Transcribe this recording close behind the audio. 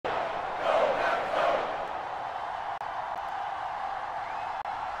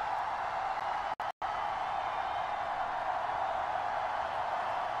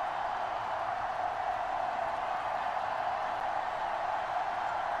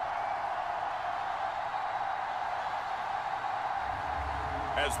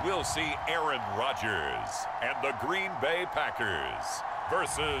as we'll see Aaron Rodgers and the Green Bay Packers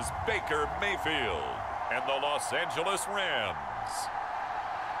versus Baker Mayfield and the Los Angeles Rams.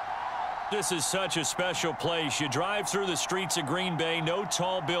 This is such a special place. You drive through the streets of Green Bay, no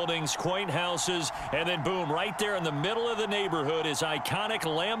tall buildings, quaint houses, and then boom, right there in the middle of the neighborhood is iconic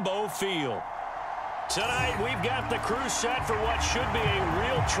Lambeau Field. Tonight, we've got the crew set for what should be a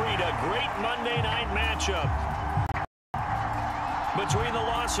real treat, a great Monday night matchup between the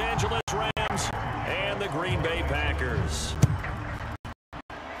Los Angeles Rams and the Green Bay Packers.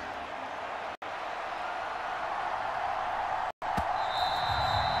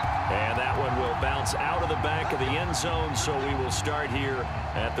 And that one will bounce out of the back of the end zone, so we will start here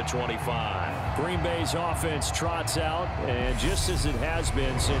at the 25. Green Bay's offense trots out, and just as it has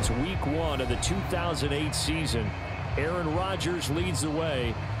been since week 1 of the 2008 season, Aaron Rodgers leads the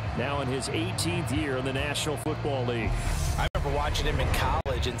way, now in his 18th year in the National Football League. I remember watching him in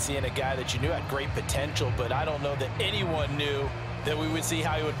college and seeing a guy that you knew had great potential, but I don't know that anyone knew that we would see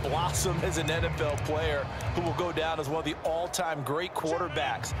how he would blossom as an NFL player who will go down as one of the all-time great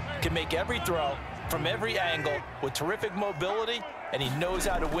quarterbacks. Can make every throw from every angle with terrific mobility, and he knows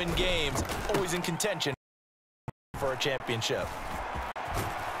how to win games, always in contention for a championship.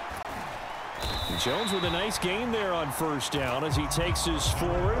 Jones with a nice gain there on first down as he takes us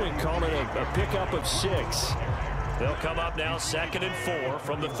forward and call it a pickup of 6. They'll come up now 2nd and 4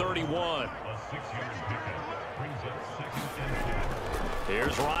 from the 31.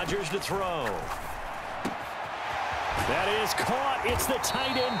 Here's Rodgers to throw. That is caught. It's the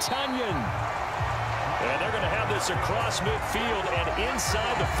tight end, Tunyon. And they're going to have this across midfield and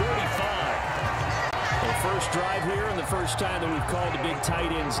inside the 45. The first drive here and the first time that we've called the big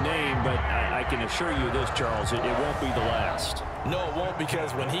tight end's name, but I can assure you this, Charles, it won't be the last. No, it won't,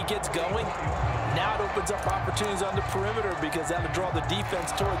 because when he gets going, now it opens up opportunities on the perimeter because that'll draw the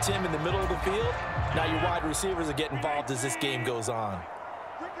defense towards him in the middle of the field. Now your wide receivers will get involved as this game goes on.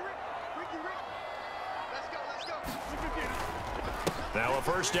 Now a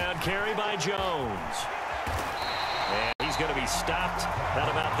first down carry by Jones. And he's going to be stopped at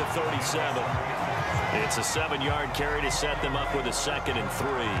about the 37. It's a 7-yard carry to set them up with a 2nd and 3.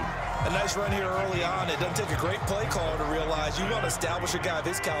 A nice run here early on. It doesn't take a great play caller to realize you want to establish a guy of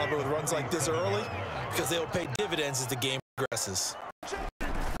his caliber with runs like this early because they'll pay dividends as the game progresses.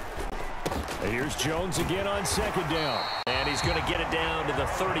 Here's Jones again on 2nd down. And he's going to get it down to the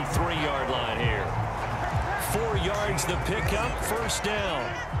 33-yard line here. 4 yards the pickup, first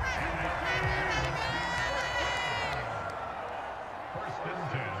down.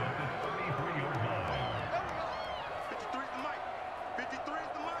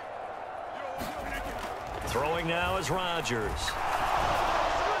 Throwing now is Rodgers.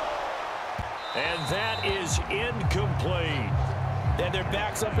 And that is incomplete. And their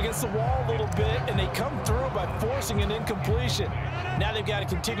back's up against the wall a little bit, and they come through by forcing an incompletion. Now they've got to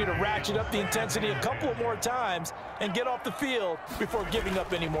continue to ratchet up the intensity a couple of more times and get off the field before giving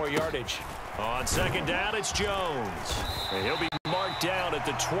up any more yardage. On 2nd down, it's Jones. And he'll be marked down at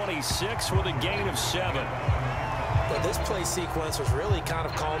the 26 with a gain of 7. But this play sequence was really kind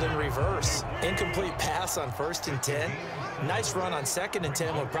of called in reverse. Incomplete pass on 1st and 10. Nice run on 2nd and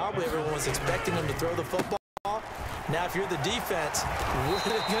 10 when probably everyone was expecting him to throw the football. Now, if you're the defense, what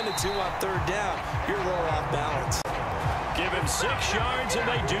are they going to do on 3rd down? You're a little off balance. Give him 6 yards, and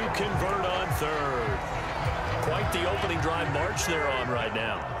they do convert on 3rd. Quite the opening drive march they're on right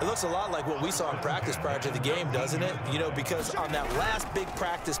now. It looks a lot like what we saw in practice prior to the game, doesn't it? You know, because on that last big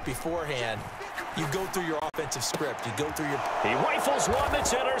practice beforehand, you go through your offensive script. You go through your... He rifles one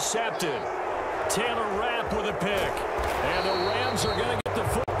that's intercepted. Taylor Rapp with a pick. And the Rams are going to get the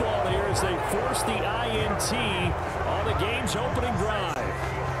football here as they force the INT on the game's opening drive.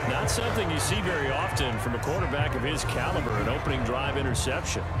 Not something you see very often from a quarterback of his caliber, an opening drive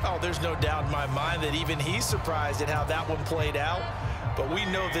interception. Oh, there's no doubt in my mind that even he's surprised at how that one played out. But we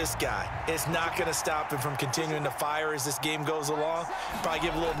know this guy is not going to stop him from continuing to fire as this game goes along. Probably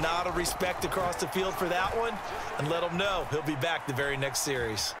give a little nod of respect across the field for that one and let him know he'll be back the very next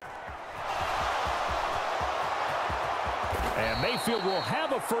series. And Mayfield will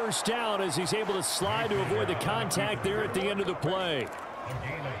have a first down as he's able to slide to avoid the contact there at the end of the play.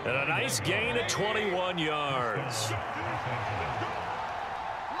 And a nice gain of 21 yards.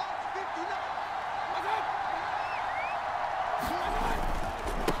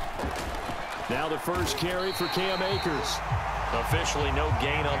 Now the first carry for Cam Akers. Officially no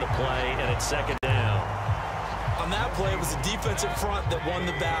gain on the play, and it's 2nd down. On that play, it was the defensive front that won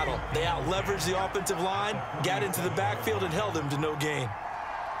the battle. They out-leveraged the offensive line, got into the backfield, and held him to no gain.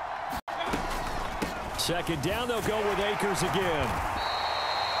 2nd down, they'll go with Akers again.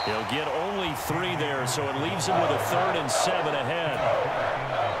 He'll get only 3 there, so it leaves him with a 3rd and 7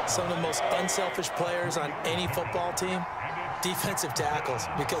 ahead. Some of the most unselfish players on any football team, defensive tackles,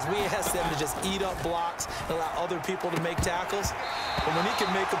 because we ask them to just eat up blocks and allow other people to make tackles. But when he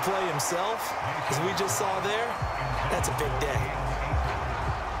can make a play himself, as we just saw there, that's a big day.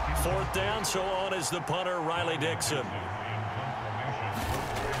 4th down, so on is the punter, Riley Dixon.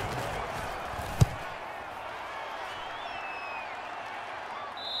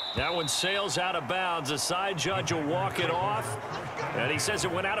 That one sails out of bounds. The side judge will walk it off. And he says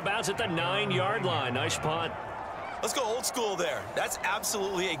it went out of bounds at the 9-yard line. Nice punt. Let's go old school there. That's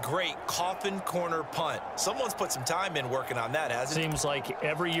absolutely a great coffin corner punt. Someone's put some time in working on that, hasn't it? Seems like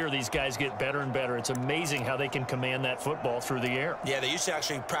every year these guys get better and better. It's amazing how they can command that football through the air. Yeah, they used to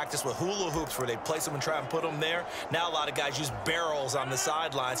actually practice with hula hoops where they'd place them and try and put them there. Now a lot of guys use barrels on the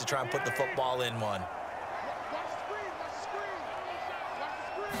sidelines to try and put the football in one.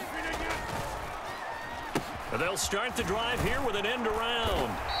 They'll start the drive here with an end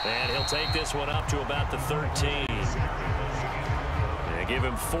around. And he'll take this one up to about the 13. They give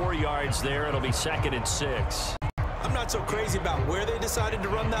him 4 yards there. It'll be 2nd and 6. I'm not so crazy about where they decided to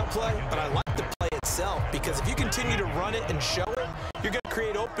run that play, but I like the play itself because if you continue to run it and show it, you're going to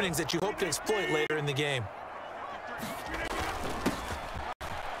create openings that you hope to exploit later in the game.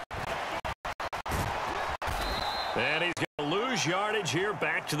 And he's going to lose yardage here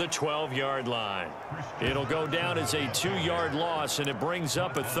back to the 12-yard line. It'll go down as a 2-yard loss, and it brings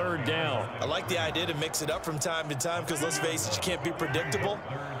up a 3rd down. I like the idea to mix it up from time to time because, let's face it, you can't be predictable.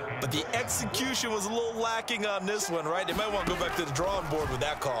 But the execution was a little lacking on this one, right? They might want to go back to the drawing board with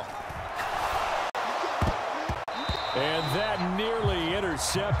that call. And that nearly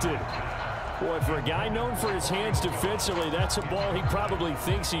intercepted. Boy, for a guy known for his hands defensively, that's a ball he probably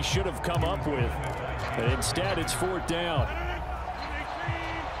thinks he should have come up with. But instead, it's 4th down.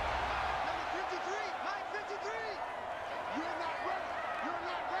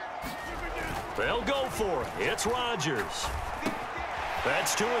 They'll go for it. It's Rodgers.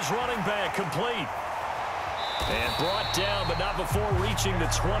 That's to his running back, complete. And brought down, but not before reaching the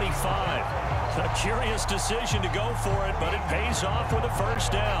 25. A curious decision to go for it, but it pays off with a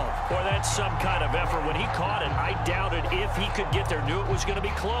 1st down. Boy, that's some kind of effort. When he caught it, I doubted if he could get there. Knew it was going to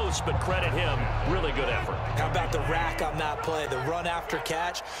be close, but credit him. Really good effort. How about the rack on that play, the run after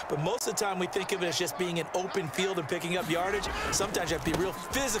catch? But most of the time we think of it as just being an open field and picking up yardage. Sometimes you have to be real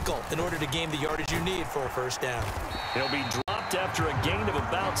physical in order to gain the yardage you need for a 1st down. He'll be dropped after a gain of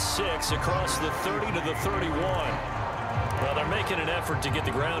about 6 across the 30 to the 31. Well, they're making an effort to get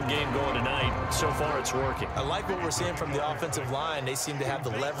the ground game going tonight. So far, it's working. I like what we're seeing from the offensive line. They seem to have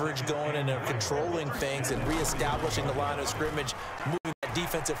the leverage going, and they're controlling things and reestablishing the line of scrimmage, moving that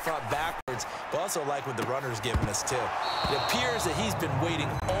defensive front backwards. But also like what the runner's giving us, too. It appears that he's been waiting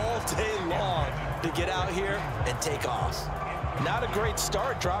all day long to get out here and take off. Not a great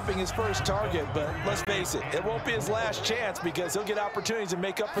start dropping his first target, but let's face it, it won't be his last chance because he'll get opportunities to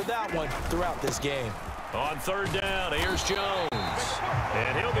make up for that one throughout this game. On 3rd down, here's Jones.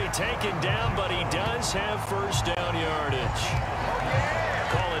 And he'll be taken down, but he does have 1st down yardage.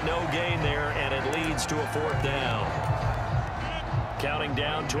 Call it no gain there, and it leads to a 4th down. Counting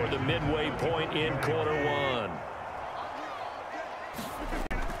down toward the midway point in quarter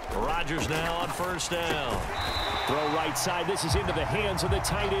 1. Rodgers now on 1st down. Throw right side. This is into the hands of the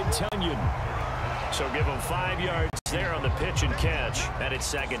tight end, Tunyon. So give him 5 yards there on the pitch and catch, and it's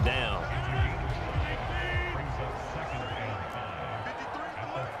 2nd down.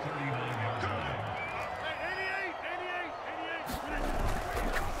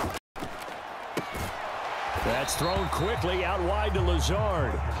 That's thrown quickly out wide to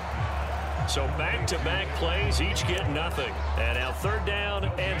Lazard. So back-to-back plays, each get nothing. And now 3rd down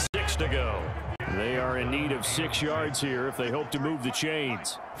and 6 to go. They are in need of 6 yards here if they hope to move the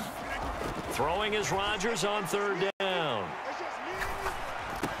chains. Throwing is Rodgers on 3rd down.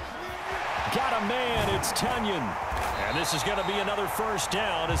 Got a man, it's Tunyon. And this is going to be another 1st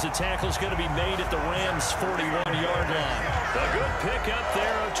down as the tackle's going to be made at the Rams' 41-yard line. A good pickup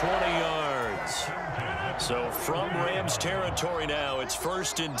there of 20 yards. So from Rams territory now, it's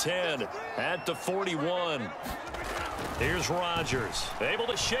 1st and 10 at the 41. Here's Rodgers, able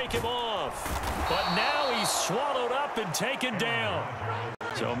to shake him off. But now he's swallowed up and taken down.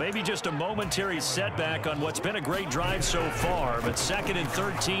 So maybe just a momentary setback on what's been a great drive so far, but 2nd and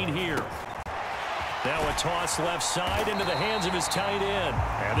 13 here. Now a toss left side into the hands of his tight end.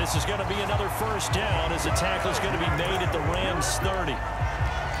 And this is going to be another 1st down as the tackle's going to be made at the Rams' 30.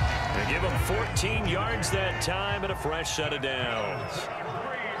 They give him 14 yards that time and a fresh set of downs.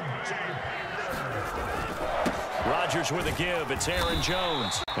 Rodgers Rodgers with a give. It's Aaron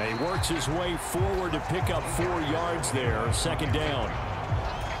Jones. He works his way forward to pick up 4 yards there. Second down.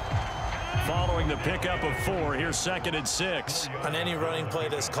 Following the pickup of 4, here's 2nd and 6. On any running play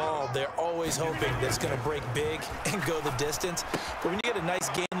that's called, they're always hoping that it's going to break big and go the distance. But when you get a nice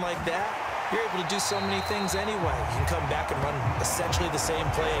game like that, you're able to do so many things anyway. You can come back and run essentially the same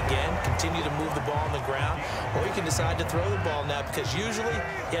play again, continue to move the ball on the ground, or you can decide to throw the ball now because usually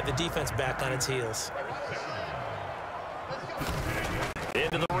you have the defense back on its heels.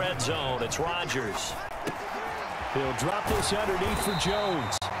 Into the red zone, it's Rodgers. He'll drop this underneath for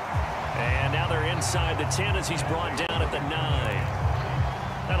Jones. And now they're inside the 10 as he's brought down at the 9.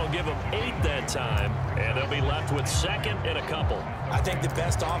 That'll give them 8 that time, and they'll be left with 2nd and a couple. I think the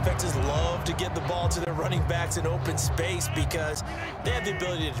best offenses love to get the ball to their running backs in open space because they have the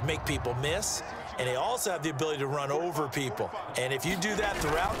ability to make people miss, and they also have the ability to run over people. And if you do that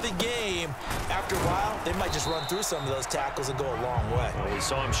throughout the game, after a while, they might just run through some of those tackles and go a long way. Well, we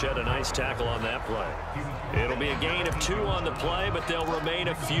saw him shed a nice tackle on that play. It'll be a gain of 2 on the play, but they'll remain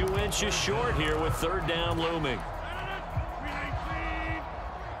a few inches short here with 3rd down looming.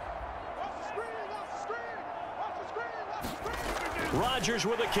 Rodgers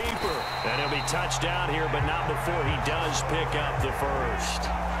with a keeper. And he'll be touched down here, but not before he does pick up the first.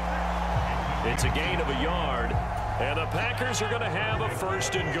 It's a gain of a yard, and the Packers are going to have a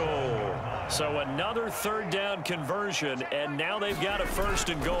 1st and goal. So another 3rd down conversion, and now they've got a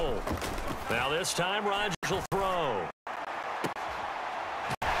 1st and goal. Now this time, Rodgers will throw.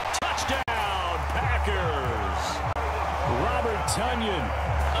 Touchdown, Packers! Robert Tonyan,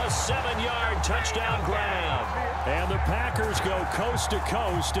 a 7-yard touchdown grab. And the Packers go coast to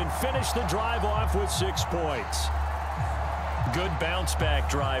coast and finish the drive off with 6 points. Good bounce-back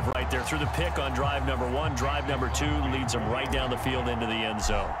drive right there through the pick on drive number 1. Drive number 2 leads them right down the field into the end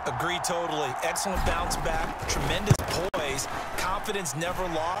zone. Agree totally. Excellent bounce-back, tremendous poise, confidence never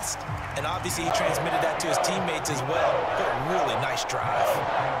lost, and obviously he transmitted that to his teammates as well. What a really nice drive.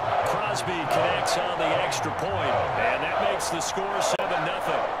 Crosby connects on the extra point, and that makes the score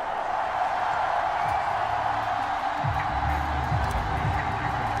 7-0.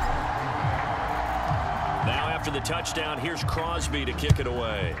 After the touchdown, here's Crosby to kick it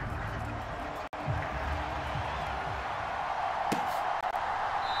away.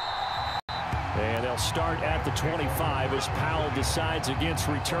 And they'll start at the 25 as Powell decides against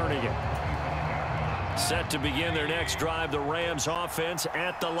returning it. Set to begin their next drive, the Rams offense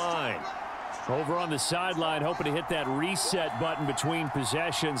at the line. Over on the sideline, hoping to hit that reset button between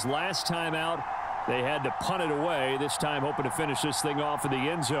possessions. Last time out, they had to punt it away. This time, hoping to finish this thing off in the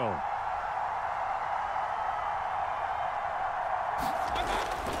end zone.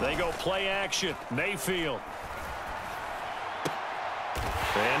 They go play action. Mayfield.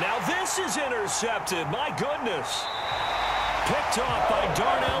 And now this is intercepted. My goodness. Picked off by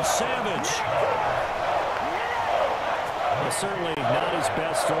Darnell Savage. Well, certainly not his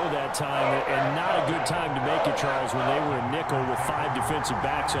best throw that time, and not a good time to make it, Charles, when they were in nickel with 5 defensive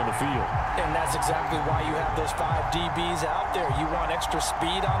backs on the field. And that's exactly why you have those 5 DBs out there. You want extra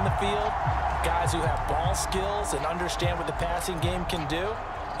speed on the field, guys who have ball skills and understand what the passing game can do,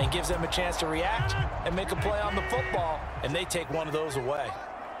 and gives them a chance to react and make a play on the football, and they take one of those away.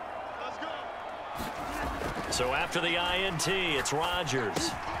 So after the INT, it's Rodgers.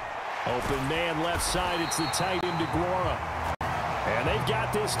 Open man left side, it's the tight end DeGuara. And they've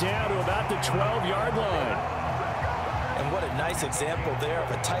got this down to about the 12-yard line. And what a nice example there of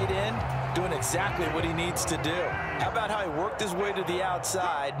a tight end doing exactly what he needs to do. How about how he worked his way to the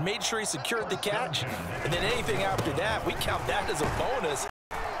outside, made sure he secured the catch, and then anything after that, we count that as a bonus.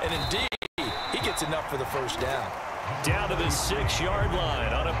 And indeed, he gets enough for the 1st down. Down to the 6-yard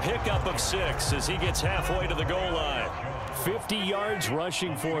line on a pickup of 6 as he gets halfway to the goal line. 50 yards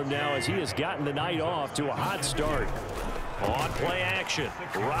rushing for him now as he has gotten the night off to a hot start. On play action,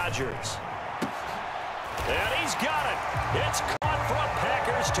 Rodgers. And he's got it. It's caught for a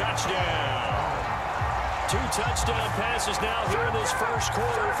Packers touchdown. 2 touchdown passes now here in this first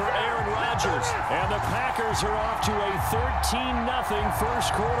quarter for Aaron Rodgers. And the Packers are off to a 13-0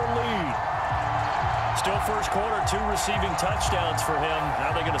 first quarter lead. Still first quarter, 2 receiving touchdowns for him.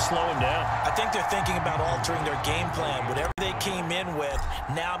 How are they going to slow him down? I think they're thinking about altering their game plan. Whatever they came in with,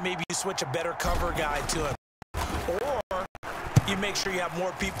 now maybe you switch a better cover guy to him. Or you make sure you have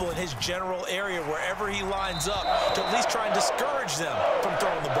more people in his general area wherever he lines up to at least try and discourage them from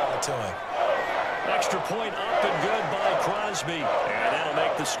throwing the ball to him. Extra point up and good by Crosby. And that'll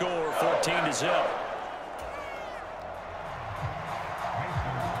make the score 14-0.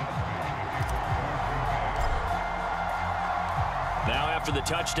 Now after the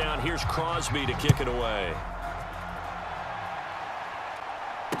touchdown, here's Crosby to kick it away.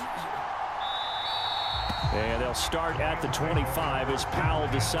 They'll start at the 25 as Powell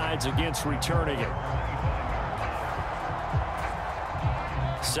decides against returning it.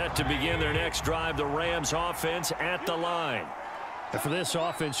 Set to begin their next drive, the Rams offense at the line. And for this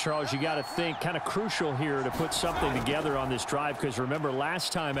offense, Charles, you got to think kind of crucial here to put something together on this drive, because remember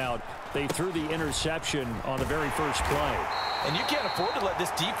last time out they threw the interception on the very first play. And you can't afford to let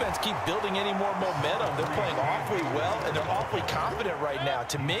this defense keep building any more momentum. They're playing awfully well, and they're awfully confident right now.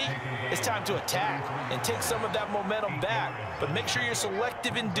 To me, it's time to attack and take some of that momentum back, but make sure you're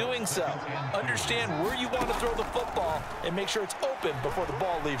selective in doing so. Understand where you want to throw the football and make sure it's open before the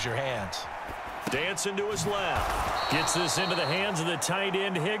ball leaves your hands. Dancing to his left. Gets this into the hands of the tight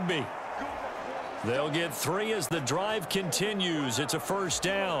end, Higbee. They'll get 3 as the drive continues. It's a first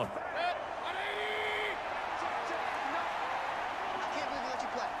down.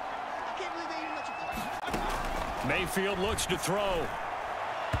 Mayfield looks to throw.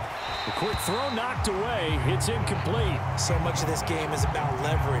 The quick throw knocked away. It's incomplete. So much of this game is about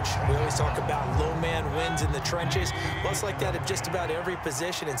leverage. We always talk about low man wins in the trenches. Well, it's like that at just about every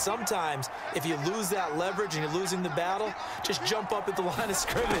position. And sometimes, if you lose that leverage and you're losing the battle, just jump up at the line of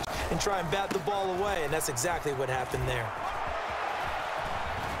scrimmage and try and bat the ball away. And that's exactly what happened there.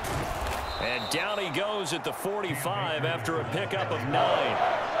 And down he goes at the 45 after a pickup of 9.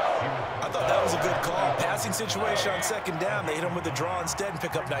 I thought that was a good call. Passing situation on second down. They hit him with the draw instead and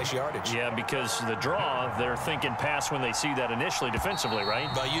pick up nice yardage. Yeah, because the draw, they're thinking pass when they see that initially defensively, right?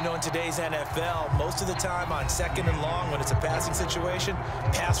 But you know, in today's NFL, most of the time on second and long, when it's a passing situation,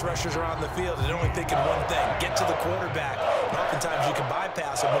 pass rushers are on the field and they're only thinking one thing: get to the quarterback. And oftentimes you can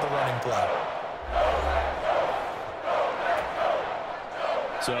bypass him with a running play.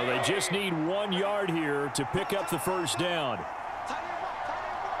 So they just need 1 yard here to pick up the first down.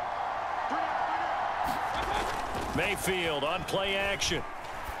 Mayfield on play action.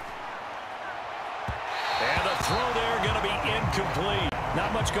 And the throw there going to be incomplete.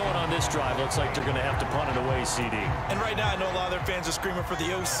 Not much going on this drive. Looks like they're going to have to punt it away, CD. And right now I know a lot of their fans are screaming for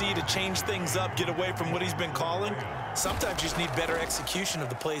the OC to change things up, get away from what he's been calling. Sometimes you just need better execution of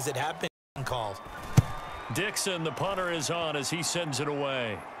the plays that have been called. Dixon, the punter, is on as he sends it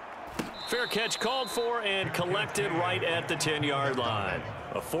away. Fair catch called for and collected right at the 10-yard line.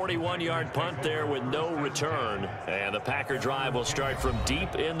 A 41-yard punt there with no return. And the Packer drive will start from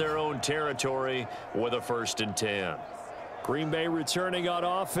deep in their own territory with a 1st and 10. Green Bay returning on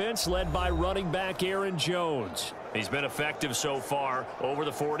offense, led by running back Aaron Jones. He's been effective so far over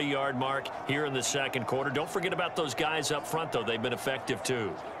the 40-yard mark here in the second quarter. Don't forget about those guys up front, though. They've been effective,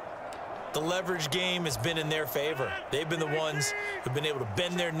 too. The leverage game has been in their favor. They've been the ones who've been able to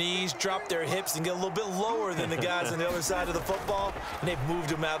bend their knees, drop their hips, and get a little bit lower than the guys on the other side of the football, and they've moved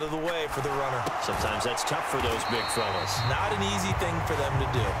them out of the way for the runner. Sometimes that's tough for those big fellas. Not an easy thing for them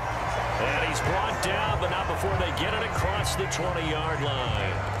to do. And he's brought down, but not before they get it across the 20-yard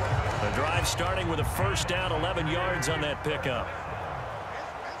line. The drive starting with a first down, 11 yards on that pickup.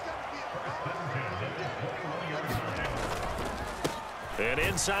 An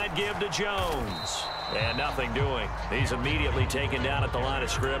inside give to Jones. And nothing doing. He's immediately taken down at the line of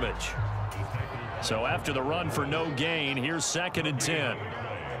scrimmage. So after the run for no gain, here's 2nd and 10.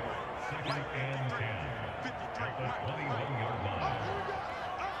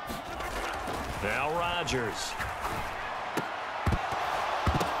 Now Rodgers.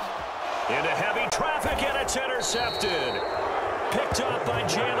 Into heavy traffic, and it's intercepted. Picked up by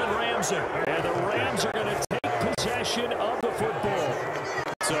Jalen Ramsey. And the Rams are going to take possession of the football.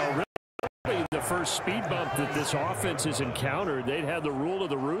 So really the first speed bump that this offense has encountered. They'd had the rule of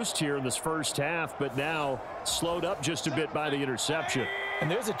the roost here in this first half, but now slowed up just a bit by the interception. And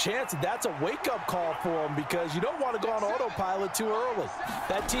there's a chance that that's a wake-up call for them, because you don't want to go on autopilot too early.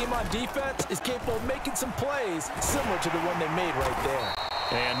 That team on defense is capable of making some plays similar to the one they made right there.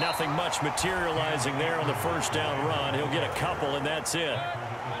 And nothing much materializing there on the first down run. He'll get a couple, and that's it.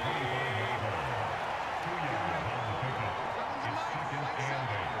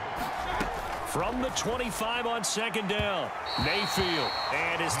 From the 25 on 2nd down, Mayfield,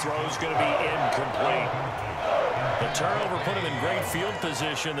 and his throw's going to be incomplete. The turnover put him in great field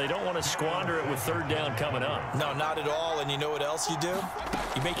position. They don't want to squander it with 3rd down coming up. No, not at all. And you know what else you do?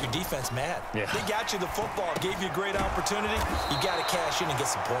 You make your defense mad. Yeah. They got you the football, gave you a great opportunity. You got to cash in and get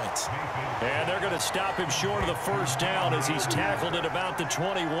some points. And they're going to stop him short of the first down as he's tackled at about the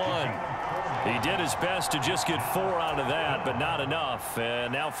 21. He did his best to just get 4 out of that, but not enough.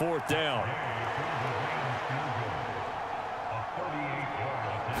 And now 4th down.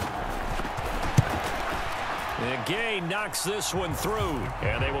 And Gay knocks this one through,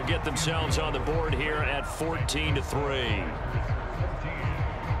 and they will get themselves on the board here at 14-3.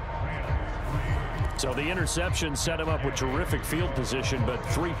 So the interception set him up with terrific field position, but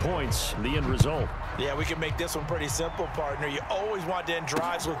 3 points, the end result. Yeah, we can make this one pretty simple, partner. You always want to end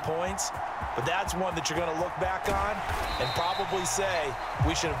drives with points, but that's one that you're going to look back on and probably say,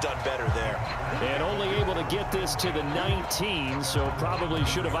 we should have done better there. And only able to get this to the 19, so probably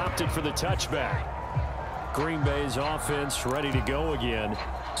should have opted for the touchback. Green Bay's offense ready to go again.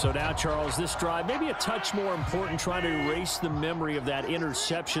 So now, Charles, this drive maybe a touch more important, trying to erase the memory of that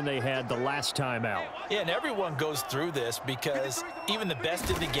interception they had the last time out. Yeah, and everyone goes through this because even the best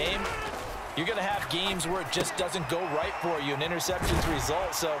in the game, you're going to have games where it just doesn't go right for you, and interceptions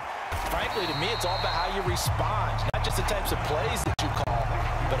result. So, frankly, to me, it's all about how you respond, not just the types of plays that you call,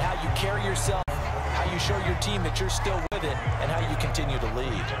 but how you carry yourself, how you show your team that you're still with it, and how you continue to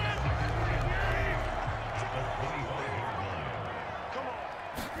lead.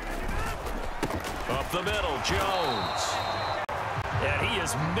 Up the middle, Jones. And he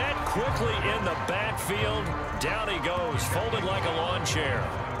is met quickly in the backfield. Down he goes, folded like a lawn chair.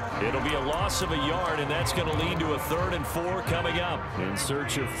 It'll be a loss of a yard, and that's going to lead to a 3rd and 4 coming up. In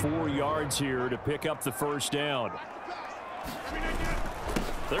search of 4 yards here to pick up the first down.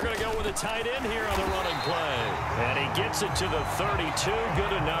 They're going to go with a tight end here on the running play. And he gets it to the 32.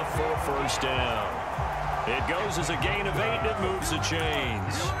 Good enough for a first down. It goes as a gain of 8, and it moves the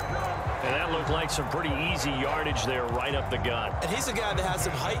chains. And that looked like some pretty easy yardage there right up the gut. And he's a guy that has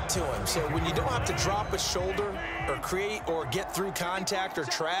some height to him. So when you don't have to drop a shoulder or create or get through contact or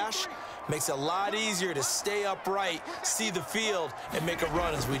trash, makes it a lot easier to stay upright, see the field, and make a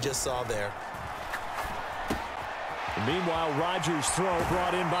run as we just saw there. Meanwhile, Rodgers' throw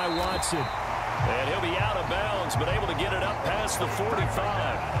brought in by Watson. And he'll be out of bounds, but able to get it up past the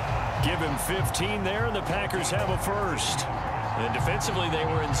 45. Give him 15 there, and the Packers have a first. And defensively, they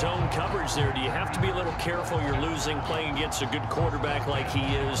were in zone coverage there. Do you have to be a little careful? You're losing, playing against a good quarterback like he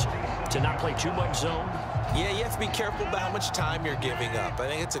is, to not play too much zone? Yeah, you have to be careful about how much time you're giving up. I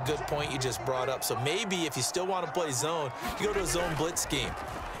think it's a good point you just brought up. So maybe if you still want to play zone, you go to a zone blitz scheme.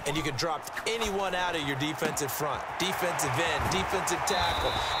 And you can drop anyone out of your defensive front. Defensive end, defensive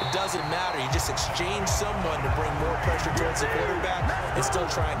tackle. It doesn't matter. You just exchange someone to bring more pressure towards the quarterback and still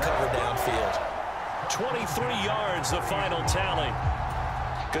try and cover downfield. 23 yards, the final tally.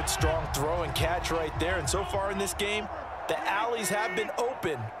 Good strong throw and catch right there. And so far in this game, the alleys have been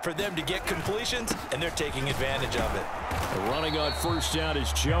open for them to get completions, and they're taking advantage of it. Running on first down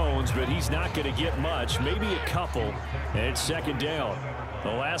is Jones, but he's not going to get much, maybe a couple, and it's 2nd down. The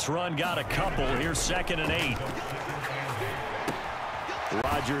last run got a couple. Here's 2nd and 8.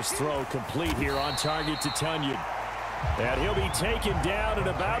 Rodgers' throw complete here, on target to Tunyon. And he'll be taken down at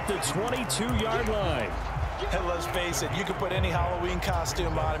about the 22-yard line. And let's face it, you can put any Halloween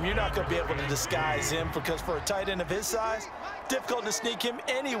costume on him. You're not going to be able to disguise him, because for a tight end of his size, difficult to sneak him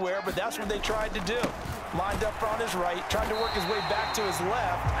anywhere, but that's what they tried to do. Lined up on his right, tried to work his way back to his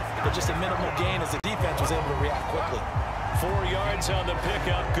left, but just a minimal gain as the defense was able to react quickly. 4 yards on the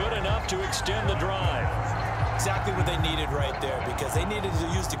pickup, good enough to extend the drive. Exactly what they needed right there, because they needed to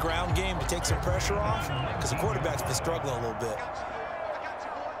use the ground game to take some pressure off, because the quarterback's been struggling a little bit.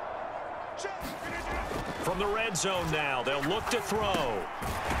 From the red zone now, they'll look to throw.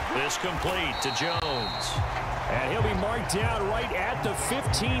 This complete to Jones. And he'll be marked down right at the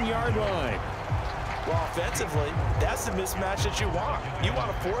 15-yard line. Well, offensively, that's the mismatch that you want. You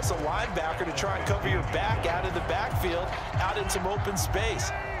want to force a linebacker to try and cover your back out of the backfield, out in some open space.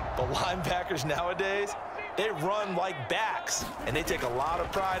 But linebackers nowadays, they run like backs, and they take a lot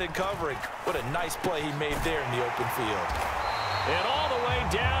of pride in covering. What a nice play he made there in the open field. And all the way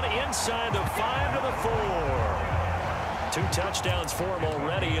down inside the 5 to the 4. 2 touchdowns for him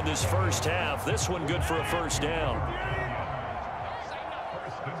already in this first half. This one good for a first down.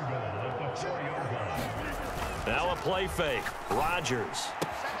 Now a play fake. Rodgers.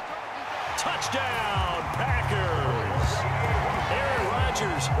 Touchdown, Packers. Aaron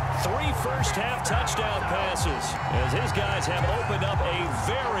Rodgers, 3 first-half touchdown passes as his guys have opened up a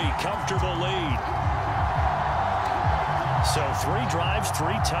very comfortable lead. So 3 drives,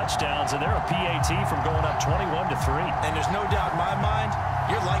 3 touchdowns, and they're a PAT from going up 21-3. And there's no doubt in my mind,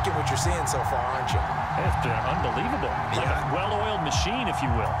 you're liking what you're seeing so far, aren't you? It's unbelievable. Like a well-oiled machine, if you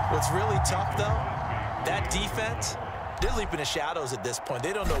will. What's really tough, though, that defense, they're leaping the shadows at this point.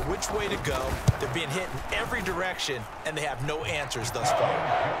 They don't know which way to go. They're being hit in every direction, and they have no answers thus far.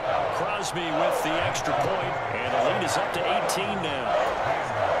 Crosby with the extra point, and the lead is up to 18 now.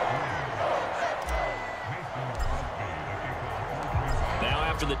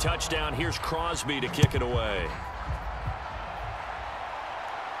 After the touchdown, here's Crosby to kick it away.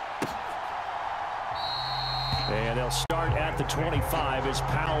 And they'll start at the 25 as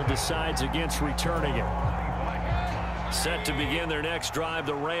Powell decides against returning it. Set to begin their next drive,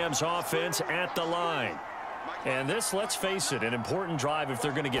 the Rams offense at the line. And this, let's face it, an important drive if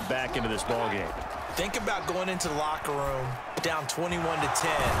they're going to get back into this ballgame. Think about going into the locker room down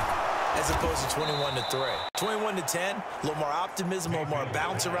 21-10 as opposed to 21-3. 21-10, a little more optimism, a little more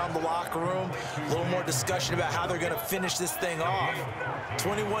bounce around the locker room, a little more discussion about how they're going to finish this thing off.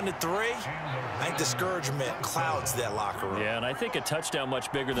 21-3, I think discouragement clouds that locker room. Yeah, and I think a touchdown much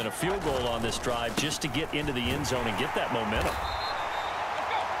bigger than a field goal on this drive just to get into the end zone and get that momentum.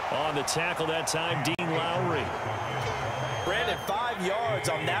 On the tackle that time, Dean Lowry. Brandon, 5 yards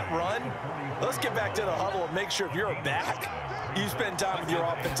on that run. Let's get back to the huddle and make sure if you're a back, you spend time with your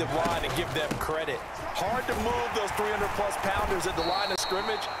offensive line and give them credit. Hard to move those 300-plus pounders at the line of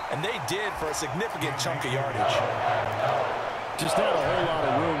scrimmage, and they did for a significant chunk of yardage. Just not a whole lot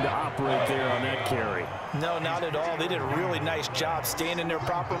of room to operate there on that carry. No, not at all. They did a really nice job staying in their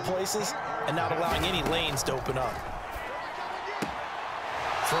proper places and not allowing any lanes to open up.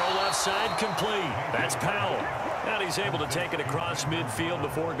 Throw left side complete. That's Powell. And he's able to take it across midfield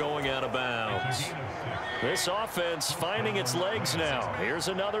before going out of bounds. This offense finding its legs now. Here's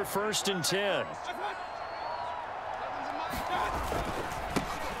another 1st and 10.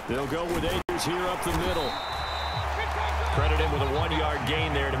 They'll go with Akers here up the middle. Credit him with a 1-yard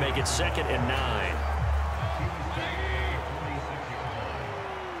gain there to make it 2nd and 9.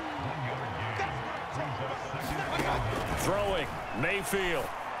 Throwing, Mayfield.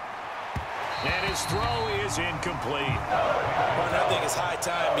 And his throw is incomplete. Well, I think it's high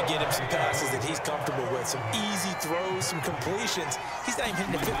time to get him some passes that he's comfortable with. Some easy throws, some completions. He's not even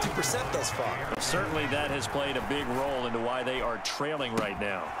hitting the 50% thus far. Certainly that has played a big role into why they are trailing right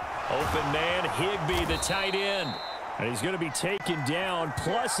now. Open man, Higbee, the tight end. And he's going to be taken down.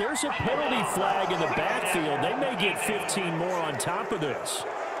 Plus, there's a penalty flag in the backfield. They may get 15 more on top of this.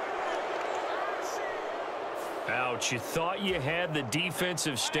 Ouch, you thought you had the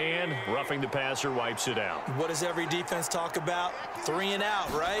defensive stand. Roughing the passer wipes it out. What does every defense talk about? 3 and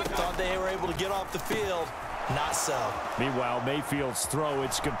out, right? Thought they were able to get off the field. Not so. Meanwhile, Mayfield's throw,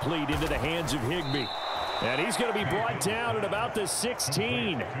 it's complete into the hands of Higbee. And he's going to be brought down at about the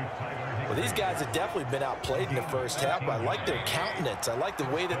 16. Well, these guys have definitely been outplayed in the first half, but I like their countenance. I like the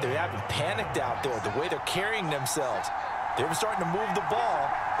way that they haven't panicked out there, the way they're carrying themselves. They're starting to move the ball,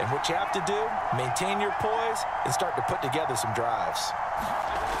 and what you have to do, maintain your poise and start to put together some drives.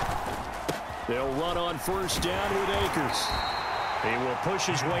 They'll run on 1st down with Akers. He will push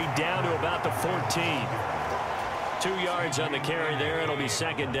his way down to about the 14. 2 yards on the carry there. It'll be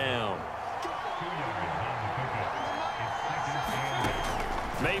 2nd down.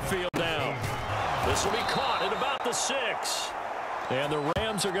 Mayfield down. This will be caught at about the 6. And the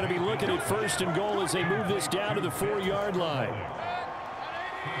Rams are going to be looking at 1st and goal as they move this down to the 4-yard line.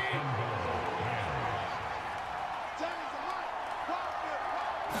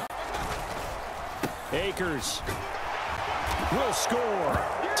 Akers will score.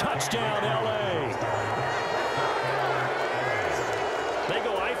 Touchdown, LA. They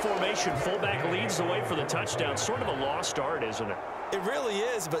go I formation. Fullback leads the way for the touchdown. Sort of a lost art, isn't it? It really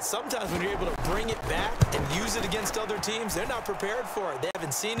is, but sometimes when you're able to bring it back and use it against other teams, they're not prepared for it. They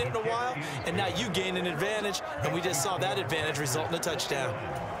haven't seen it in a while, and now you gain an advantage, and we just saw that advantage result in a touchdown.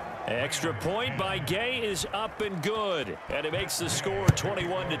 Extra point by Gay is up and good, and it makes the score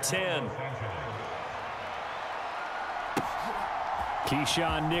 21-10.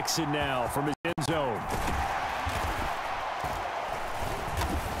 Keyshawn Nixon now from his end zone.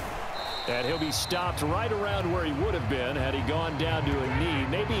 And he'll be stopped right around where he would have been had he gone down to a knee,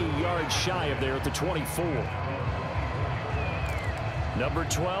 maybe a yard shy of there at the 24. Number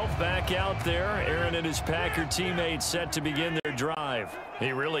 12 back out there. Aaron and his Packer teammates set to begin their drive.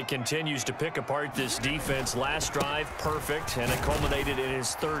 He really continues to pick apart this defense. Last drive, perfect, and it culminated in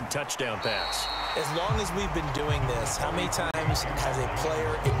his 3rd touchdown pass. As long as we've been doing this, how many times has a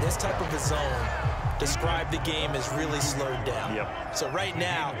player in this type of a zone described the game as really slowed down? Yep. So right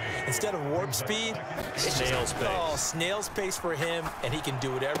now, instead of warp speed, it's snail's pace. Oh, snail's pace for him, and he can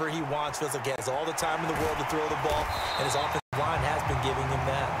do whatever he wants. Feels like he has all the time in the world to throw the ball, and his offensive line has been giving him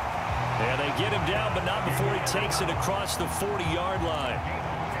that. And they get him down, but not before he takes it across the 40-yard line.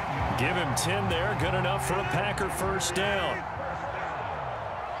 Give him 10 there, good enough for a Packer 1st down.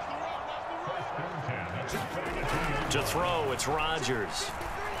 To throw, it's Rodgers.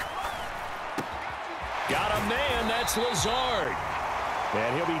 Got a man, that's Lazard.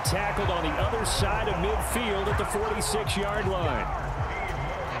 And he'll be tackled on the other side of midfield at the 46-yard line.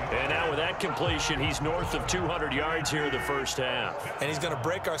 And now with that completion, he's north of 200 yards here in the first half. And he's going to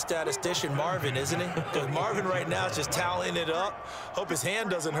break our statistician, Marvin, isn't he? Because Marvin right now is just tallying it up. Hope his hand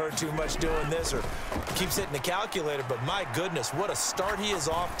doesn't hurt too much doing this or keeps hitting the calculator. But my goodness, what a start he is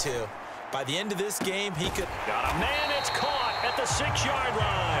off to. By the end of this game, he could... Got a man, it's caught at the 6-yard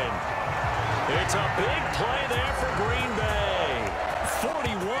line. It's a big play there for Green Bay.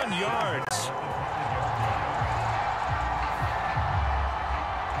 41 yards.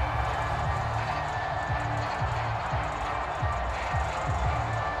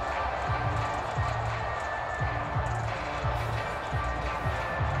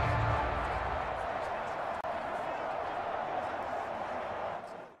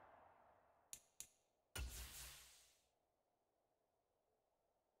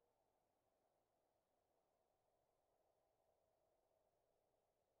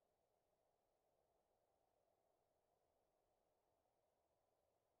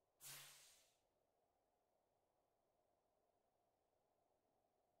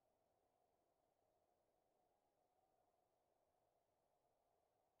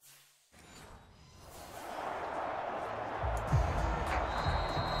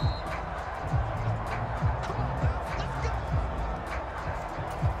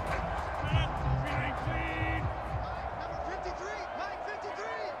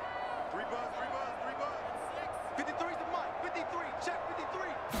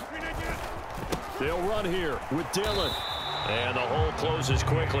 They'll run here with Dillon. And the hole closes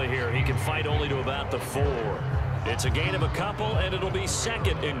quickly here. He can fight only to about the 4. It's a gain of a couple, and it'll be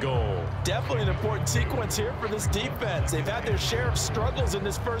 2nd and goal. Definitely an important sequence here for this defense. They've had their share of struggles in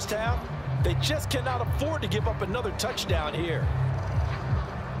this first half. They just cannot afford to give up another touchdown here.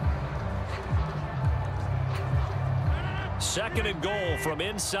 2nd and goal from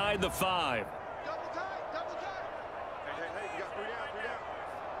inside the 5.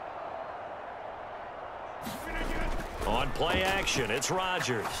 On play action, it's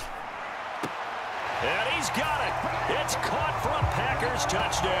Rodgers. And he's got it. It's caught for a Packers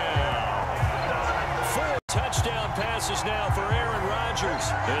touchdown. 4 touchdown passes now for Aaron Rodgers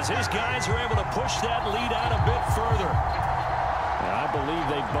as his guys are able to push that lead out a bit further. I believe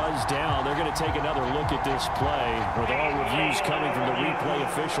they buzzed down. They're going to take another look at this play with all reviews coming from the replay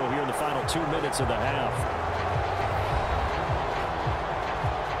official here in the final 2 minutes of the half.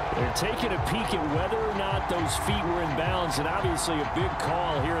 They're taking a peek at whether or not those feet were in bounds, and obviously a big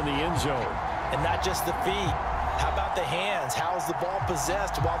call here in the end zone. And not just the feet. How about the hands? How is the ball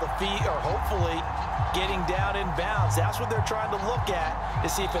possessed while the feet are hopefully getting down in bounds? That's what they're trying to look at to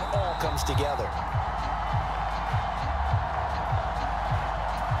see if it all comes together.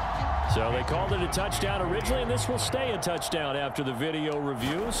 So they called it a touchdown originally, and this will stay a touchdown after the video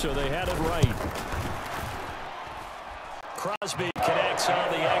review, so they had it right. Crosby connects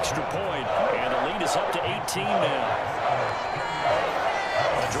on the extra point, and the lead is up to 18 now.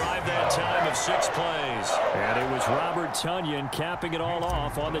 A drive that time of 6 plays. And it was Robert Tonyan capping it all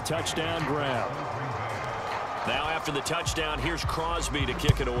off on the touchdown grab. Now after the touchdown, here's Crosby to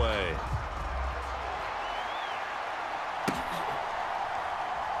kick it away.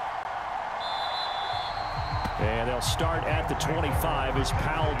 And they'll start at the 25 as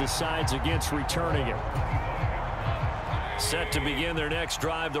Powell decides against returning it. Set to begin their next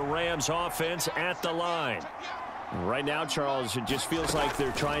drive, the Rams offense at the line. Right now, Charles, it just feels like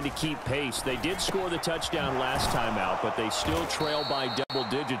they're trying to keep pace. They did score the touchdown last time out, but they still trail by double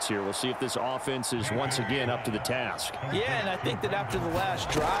digits here. We'll see if this offense is once again up to the task. Yeah, and I think that after the last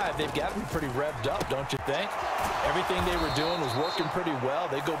drive, they've got to be pretty revved up, don't you think? Everything they were doing was working pretty well.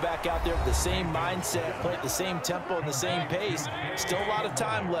 They go back out there with the same mindset, play at the same tempo and the same pace. Still a lot of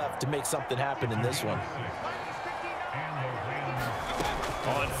time left to make something happen in this one.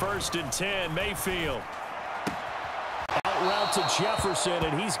 On 1st and 10, Mayfield. Out route to Jefferson,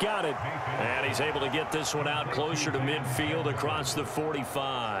 and he's got it. And he's able to get this one out closer to midfield across the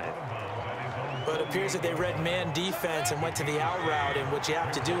 45. But it appears that they read man defense and went to the out route, and what you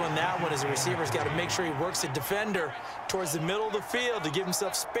have to do in that one is the receiver's got to make sure he works the defender towards the middle of the field to give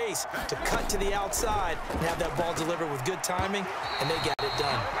himself space to cut to the outside and have that ball delivered with good timing, and they got it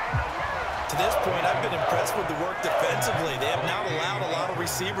done. To this point, I've been impressed with the work defensively. They have not allowed a lot of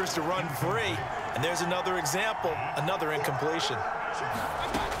receivers to run free. And there's another example, another incompletion.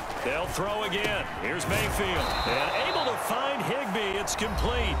 They'll throw again. Here's Mayfield. And able to find Higbee. It's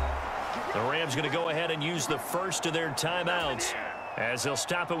complete. The Rams going to go ahead and use the first of their timeouts as they'll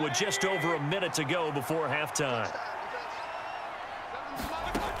stop it with just over a minute to go before halftime.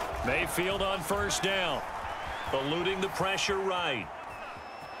 Mayfield on 1st down. Eluding the pressure right.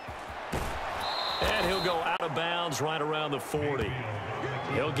 And he'll go out of bounds right around the 40.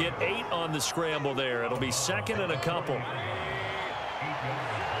 He'll get 8 on the scramble there. It'll be second and a couple.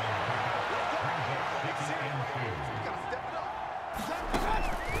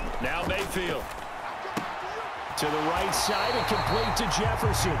 Now Mayfield. To the right side and complete to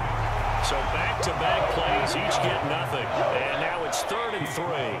Jefferson. So back-to-back plays, each get nothing. And now it's 3rd and 3.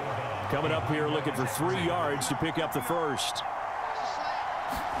 Coming up here looking for 3 yards to pick up the first.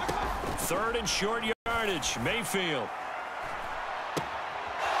 3rd and short yardage. Mayfield.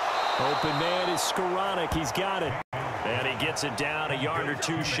 Open man is Skoranek. He's got it. And he gets it down a yard or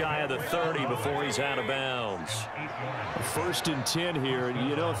 2 shy of the 30 before he's out of bounds. 1st and 10 here.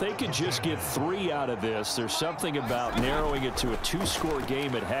 You know, if they could just get 3 out of this, there's something about narrowing it to a 2-score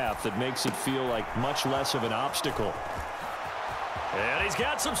game at half that makes it feel like much less of an obstacle. And he's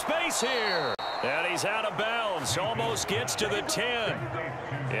got some space here. And he's out of bounds. Almost gets to the 10.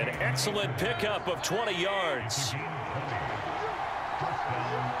 An excellent pickup of 20 yards.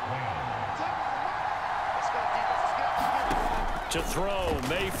 To throw,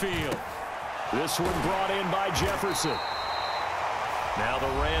 Mayfield. This one brought in by Jefferson. Now the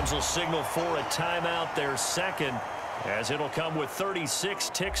Rams will signal for a timeout, their second, as it'll come with 36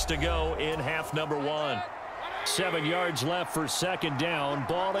 ticks to go in half number 1. 7 yards left for 2nd down.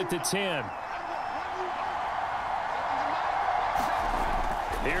 Ball at the 10.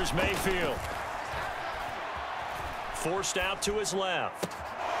 Here's Mayfield. Forced out to his left.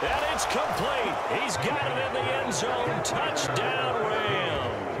 And it's complete. He's got it in the end zone. Touchdown,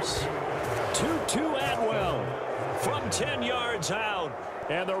 Rams. 2-2 Atwell from 10 yards out.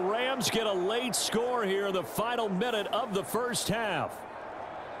 And the Rams get a late score here in the final minute of the first half.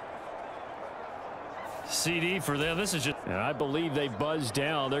 CD for them. This is just, and I believe they buzzed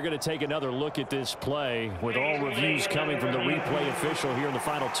down. They're going to take another look at this play with all reviews coming from the replay official here in the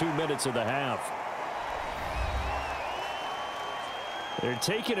final 2 minutes of the half. They're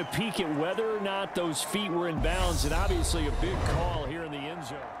taking a peek at whether or not those feet were in bounds, and obviously a big call here in the end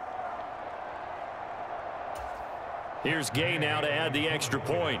zone. Here's Gay now to add the extra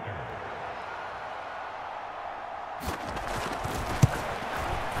point.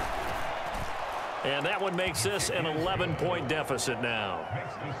 And that one makes this an 11-point deficit now.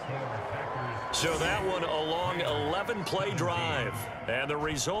 So that one a long 11-play drive. And the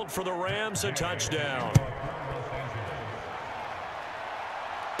result for the Rams, a touchdown.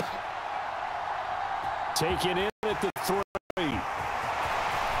 Taken in at the 3.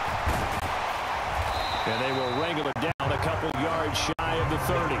 And they will wrangle it down a couple yards shy of the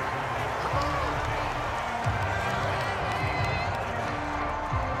 30.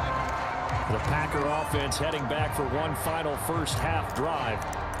 The Packer offense heading back for one final first half drive.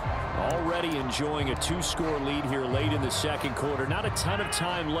 Already enjoying a 2-score lead here late in the second quarter. Not a ton of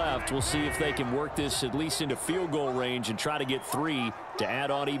time left. We'll see if they can work this at least into field goal range and try to get 3 to add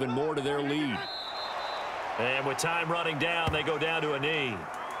on even more to their lead. And with time running down, they go down to a knee.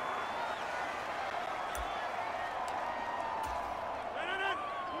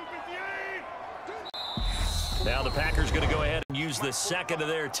 Now the Packers going to go ahead and use the second of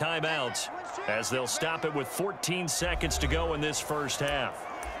their timeouts as they'll stop it with 14 seconds to go in this first half.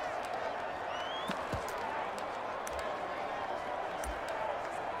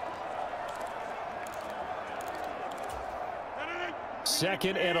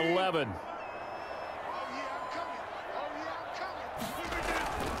 Second and 11.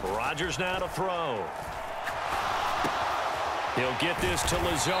 Rodgers now to throw. He'll get this to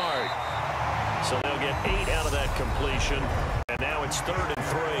Lazard. So they'll get 8 out of that completion. And now it's 3rd and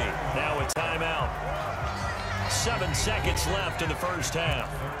 3. Now a timeout. 7 seconds left in the first half.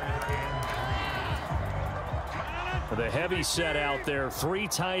 The heavy set out there. 3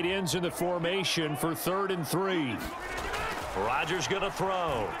 tight ends in the formation for 3rd and 3. Rodgers going to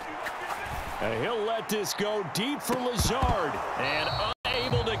throw. And he'll let this go deep for Lazard. And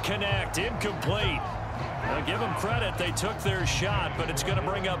unable to connect. Incomplete. Now give them credit. They took their shot, but it's going to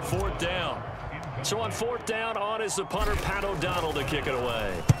bring up 4th down. So on 4th down, on is the punter, Pat O'Donnell, to kick it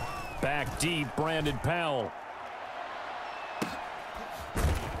away. Back deep, Brandon Powell.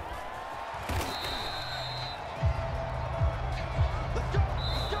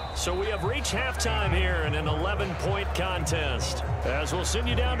 So we have reached halftime here in an 11-point contest. As we'll send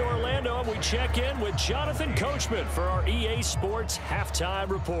you down to Orlando, and we check in with Jonathan Coachman for our EA Sports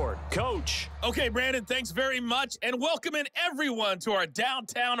Halftime Report. Coach. Okay, Brandon, thanks very much, and welcome in everyone to our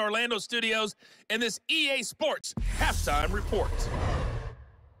downtown Orlando studios in this EA Sports Halftime Report.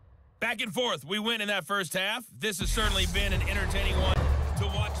 Back and forth, we win in that first half. This has certainly been an entertaining one to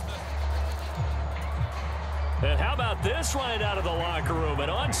watch. And how about this right out of the locker room? An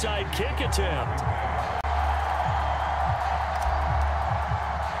onside kick attempt.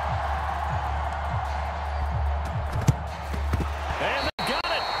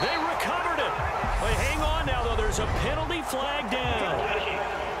 flag down.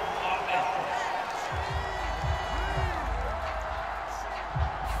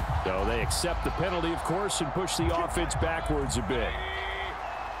 So they accept the penalty, of course, and push the offense backwards a bit.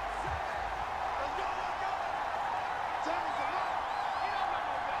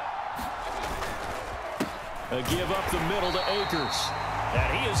 A give up the middle to Akers.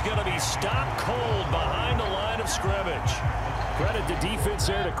 And he is going to be stopped cold behind the line of scrimmage. Credit the defense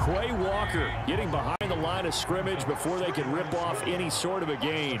there to Quay Walker, getting behind the line of scrimmage before they can rip off any sort of a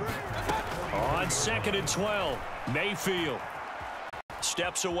gain. On 2nd and 12, Mayfield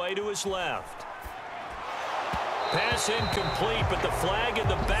steps away to his left. Pass incomplete, but the flag in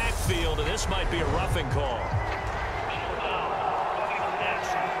the backfield, and this might be a roughing call.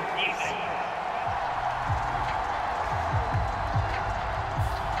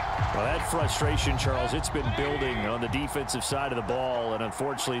 Well, that frustration, Charles, it's been building on the defensive side of the ball, and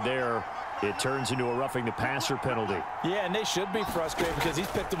unfortunately there, it turns into a roughing the passer penalty. Yeah, and they should be frustrated because he's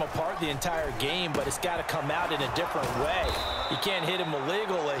picked them apart the entire game, but it's got to come out in a different way. You can't hit him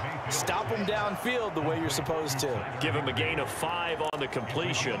illegally. Stop him downfield the way you're supposed to. Give him a gain of 5 on the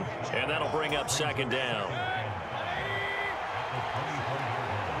completion, and that'll bring up 2nd down.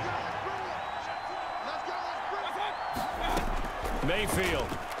 Mayfield.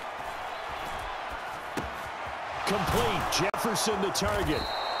 Complete. Jefferson the target.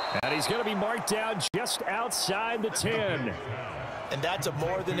 And he's going to be marked down just outside the 10. And that's a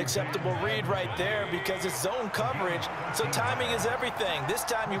more than acceptable read right there because it's zone coverage, so timing is everything. This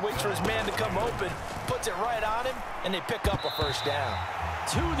time he waits for his man to come open, puts it right on him, and they pick up a first down.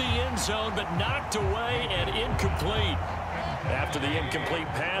 To the end zone, but knocked away and incomplete. After the incomplete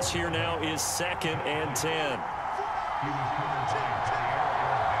pass, here now is 2nd and 10.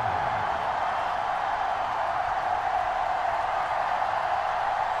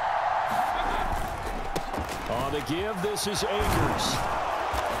 On the give, this is Akers.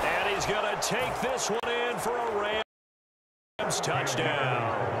 And he's going to take this one in for a Rams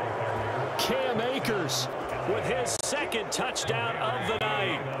touchdown. Cam Akers with his 2nd touchdown of the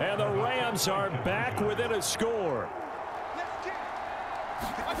night. And the Rams are back within a score.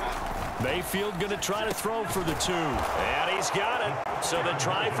 Mayfield going to try to throw for the 2. And he's got it. So the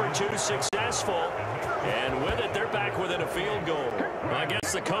try for 2 successful. And with it, they're back within a field goal. Well, I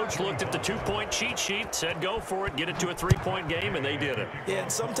guess the coach looked at the 2-point cheat sheet, said go for it, get it to a 3-point game, and they did it. Yeah,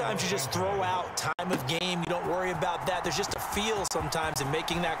 and sometimes you just throw out time of game. You don't worry about that. There's just a feel sometimes in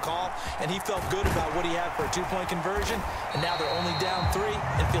making that call, and he felt good about what he had for a 2-point conversion, and now they're only down 3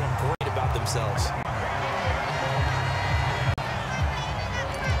 and feeling great about themselves.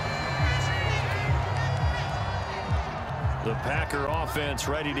 The Packer offense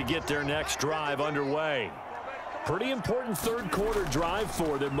ready to get their next drive underway. Pretty important 3rd quarter drive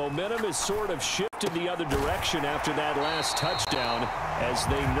for them. Momentum is sort of shifted the other direction after that last touchdown as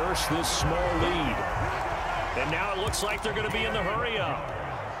they nurse this small lead. And now it looks like they're going to be in the hurry up.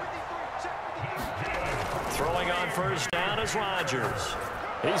 Throwing on first down is Rodgers.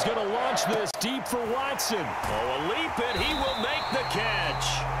 He's going to launch this deep for Watson. Oh, a leap it. He will make the catch.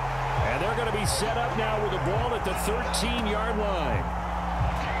 And they're going to be set up now with the ball at the 13-yard line.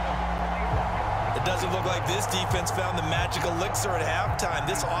 It doesn't look like this defense found the magic elixir at halftime.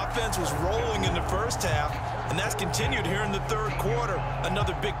 This offense was rolling in the first half, and that's continued here in the 3rd quarter.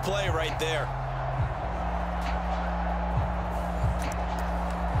 Another big play right there.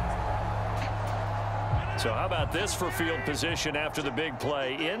 So how about this for field position after the big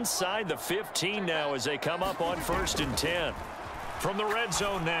play? Inside the 15 now as they come up on 1st and 10. From the red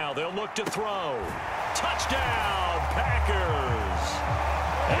zone now, they'll look to throw. Touchdown, Packers!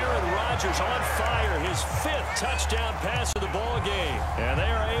 Aaron Rodgers on fire, his 5th touchdown pass of the ball game. And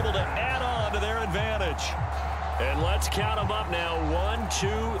they are able to add on to their advantage. And let's count them up now. 1,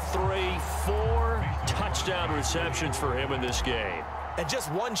 2, 3, 4 touchdown receptions for him in this game. And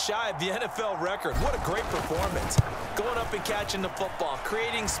just one shy of the NFL record. What a great performance. Going up and catching the football,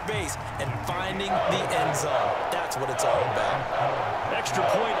 creating space, and finding the end zone. That's what it's all about. Extra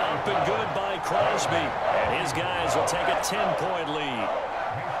point up and good by Crosby. And his guys will take a 10-point lead.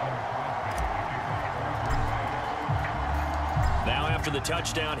 Now after the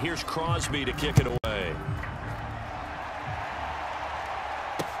touchdown, here's Crosby to kick it away.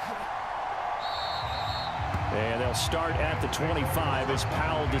 And they'll start at the 25 as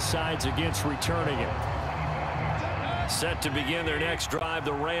Powell decides against returning it. Set to begin their next drive,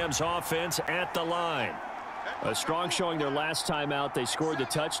 the Rams offense at the line. A strong showing their last time out. They scored the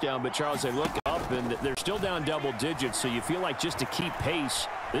touchdown, but Charles, they look up and they're still down double digits, so you feel like just to keep pace,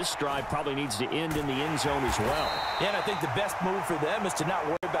 This drive probably needs to end in the end zone as well. Yeah, and I think the best move for them is to not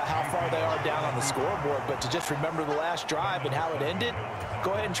worry about how far they are down on the scoreboard, but to just remember the last drive and how it ended.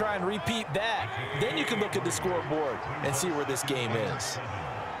 Go ahead and try and repeat that. Then you can look at the scoreboard and see where this game is.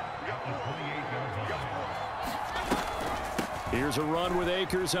 Here's a run with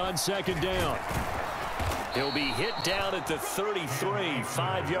Akers on second down. He'll be hit down at the 33,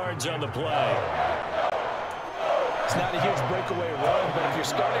 5 yards on the play. It's not a huge breakaway run, but if your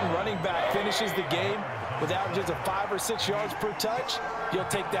starting running back finishes the game with averages of 5 or 6 yards per touch, you'll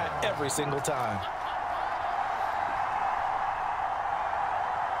take that every single time.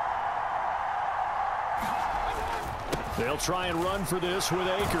 They'll try and run for this with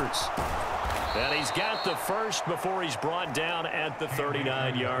Akers. And he's got the first before he's brought down at the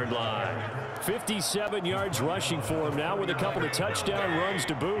 39-yard line. 57 yards rushing for him now with a couple of touchdown runs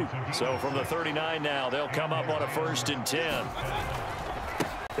to boot. So from the 39 now, they'll come up on a 1st and 10.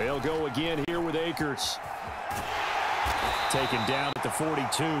 They'll go again here with Akers. Taken down at the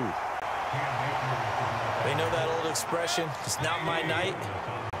 42. They know that old expression, it's not my night.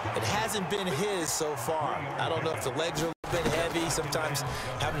 It hasn't been his so far. I don't know if the legs are a little bit heavy. Sometimes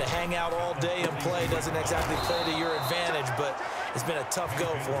having to hang out all day and play doesn't exactly play to your advantage, but it's been a tough go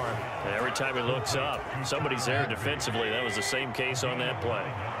for him. And every time he looks up, somebody's there defensively. That was the same case on that play.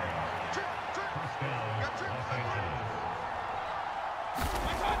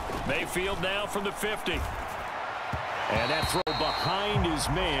 Mayfield now from the 50. And that throw behind his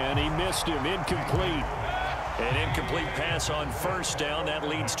man. He missed him. Incomplete. An incomplete pass on 1st down. That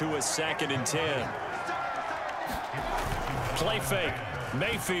leads to a 2nd and 10. Play fake.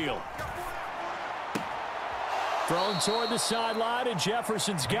 Mayfield. Thrown toward the sideline, and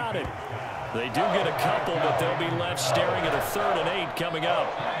Jefferson's got it. They do get a couple, but they'll be left staring at a 3rd and 8 coming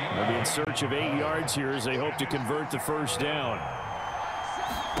up. They'll be in search of 8 yards here as they hope to convert the 1st down.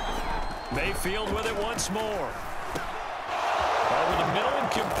 Mayfield with it once more. Over the middle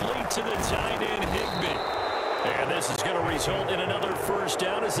and complete to the tight end, Higbee. And this is going to result in another 1st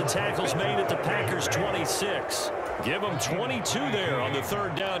down as the tackle's made at the Packers' 26. Give them 22 there on the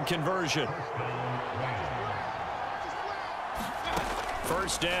 3rd down conversion.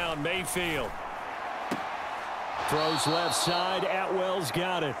 1st down, Mayfield. Throws left side. Atwell's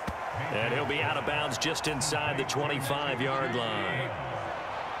got it. And he'll be out of bounds just inside the 25-yard line.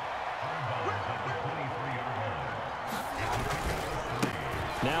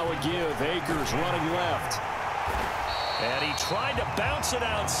 Now a give. Akers running left. And he tried to bounce it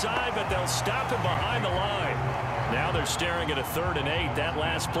outside, but they'll stop him behind the line. Now they're staring at a 3rd and 8. That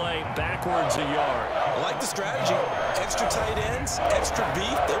last play backwards a yard. I like the strategy. Extra tight ends, extra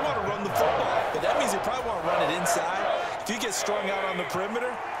beef. They want to run the football, but that means they probably want to run it inside. If you get strung out on the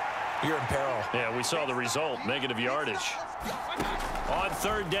perimeter, you're in peril. Yeah, we saw the result. Negative yardage. On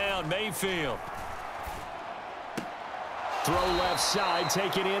 3rd down, Mayfield. Throw left side,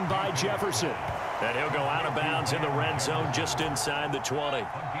 taken in by Jefferson. And he'll go out of bounds in the red zone just inside the 20.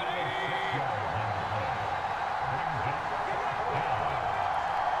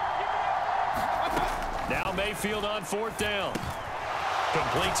 Now Mayfield on 4th down.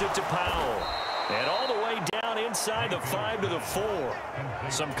 Completes it to Powell. And all the way down inside the 5 to the 4.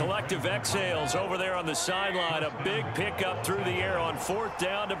 Some collective exhales over there on the sideline. A big pickup through the air on 4th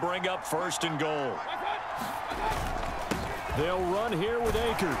down to bring up 1st and goal. They'll run here with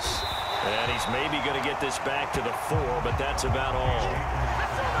Akers. And he's maybe going to get this back to the 4, but that's about all.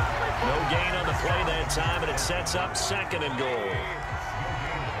 No gain on the play that time, and it sets up 2nd and goal.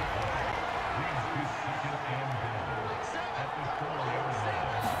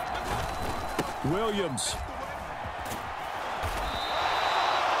 Williams.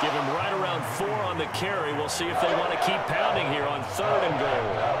 Give him right around 4 on the carry. We'll see if they want to keep pounding here on 3rd and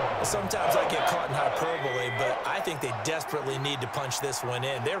goal. Sometimes I get caught in hyperbole, but I think they desperately need to punch this one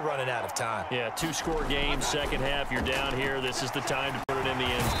in. They're running out of time. Yeah, 2-score game, 2nd half. You're down here. This is the time to put it in the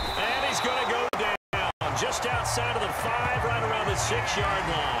end. And he's going to go down just outside of the 5, right around the 6-yard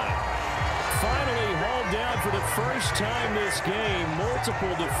line. Finally hauled down for the first time this game.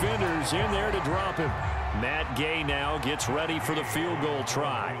 Multiple defenders in there to drop him. Matt Gay now gets ready for the field goal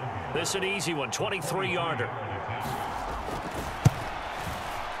try. This is an easy one, 23-yarder.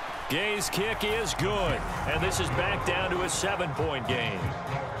 Gay's kick is good, and this is back down to a 7-point game.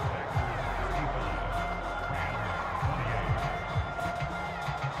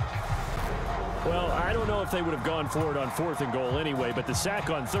 Well, I don't know if they would have gone for it on 4th and goal anyway, but the sack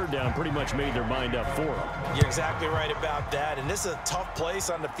on 3rd down pretty much made their mind up for them. You're exactly right about that, and this is a tough place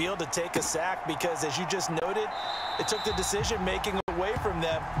on the field to take a sack because, as you just noted, it took the decision-making away away from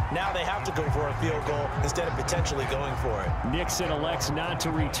them. Now they have to go for a field goal instead of potentially going for it. Nixon elects not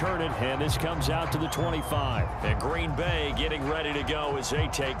to return it, and this comes out to the 25. And Green Bay getting ready to go as they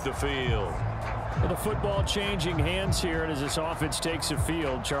take the field. Well, the football changing hands here, and as this offense takes the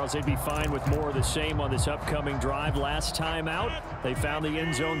field, Charles, they'd be fine with more of the same on this upcoming drive. Last time out, they found the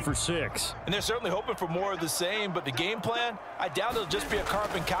end zone for 6. And they're certainly hoping for more of the same, but the game plan, I doubt it'll just be a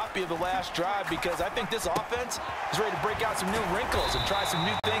carbon copy of the last drive, because I think this offense is ready to break out some new wrinkles and try some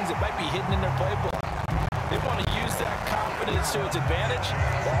new things that might be hidden in their playbook. They want to use that confidence to its advantage,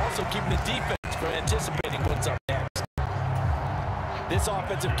 while also keeping the defense from anticipating what's up next. This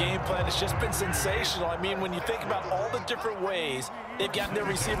offensive game plan has just been sensational. I mean, when you think about all the different ways they've gotten their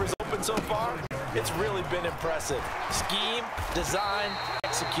receivers open so far, it's really been impressive. Scheme, design,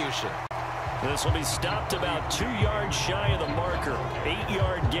 execution. This will be stopped about 2 yards shy of the marker.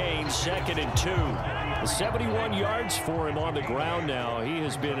 8-yard gain, 2nd and 2. 71 yards for him on the ground now. He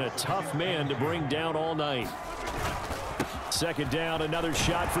has been a tough man to bring down all night. 2nd down, another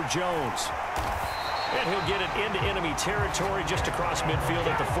shot for Jones. And he'll get it into enemy territory just across midfield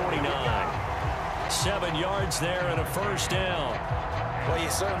at the 49. 7 yards there and a 1st down. Well, you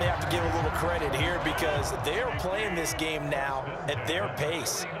certainly have to give a little credit here because they're playing this game now at their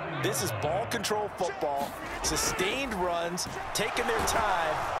pace. This is ball control football, sustained runs, taking their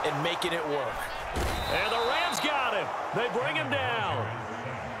time and making it work. And the Rams got him. They bring him down.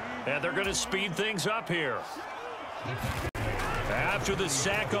 And they're going to speed things up here. After the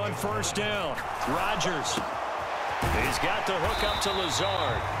sack on 1st down, Rodgers. He's got the hook up to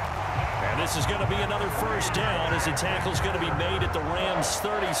Lazard. And this is going to be another 1st down as the tackle's going to be made at the Rams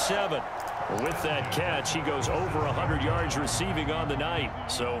 37. With that catch, he goes over 100 yards receiving on the night.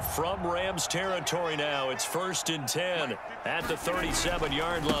 So from Rams territory now, it's 1st and 10 at the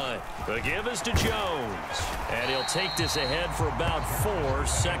 37-yard line. The give is to Jones. And he'll take this ahead for about 4.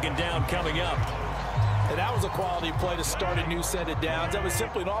 2nd down coming up. And that was a quality play to start a new set of downs. That was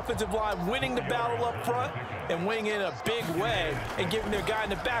simply an offensive line winning the battle up front and winning in a big way and giving their guy in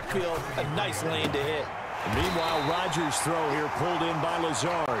the backfield a nice lane to hit. And meanwhile, Rodgers' throw here pulled in by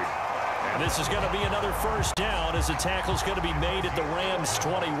Lazard. And this is going to be another 1st down as the tackle's going to be made at the Rams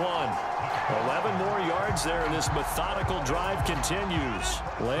 21. 11 more yards there, and this methodical drive continues.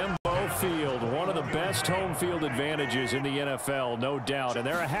 Lambeau Field, one of the best home field advantages in the NFL, no doubt. And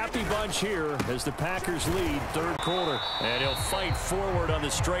they're a happy bunch here as the Packers lead 3rd quarter. And he'll fight forward on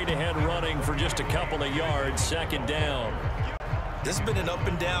the straight-ahead running for just a couple of yards. 2nd down. This has been an up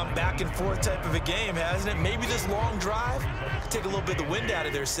and down, back and forth type of a game, hasn't it? Maybe this long drive take a little bit of the wind out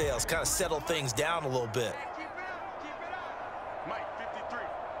of their sails, kind of settle things down a little bit.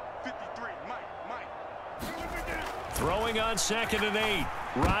 Throwing on 2nd and 8.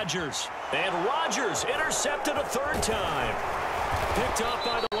 Rodgers. And Rodgers intercepted a 3rd time. Picked up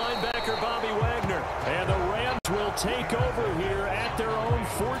by the linebacker, Bobby Wagner. And the Rams will take over here at their own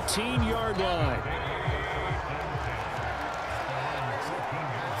 14-yard line.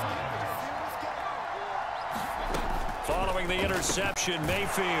 Following the interception,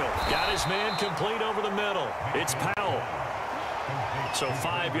 Mayfield got his man complete over the middle. It's Powell. So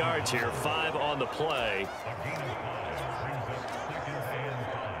 5 yards here, 5 on the play.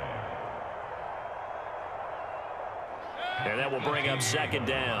 And that will bring up 2nd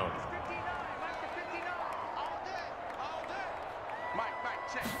down.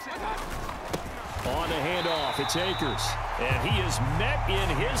 On the handoff, it's Akers. And he is met in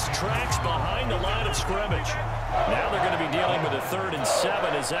his tracks behind the line of scrimmage. Now they're going to be dealing with a 3rd and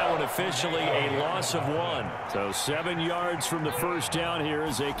 7 as that one officially a loss of 1. So 7 yards from the 1st down here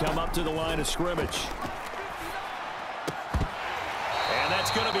as they come up to the line of scrimmage. And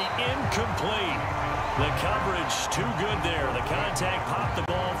that's going to be incomplete. The coverage too good there. The contact popped the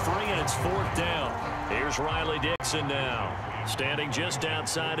ball free, and it's 4th down. Here's Riley Dixon now, standing just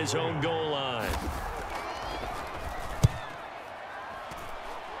outside his own goal line.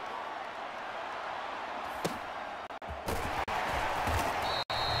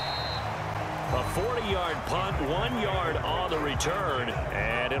 A 40-yard punt, 1 yard on the return,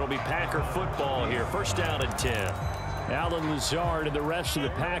 and it'll be Packer football here. 1st down and 10. Alan Lazard and the rest of the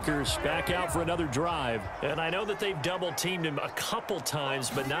Packers back out for another drive. And I know that they've double-teamed him a couple times,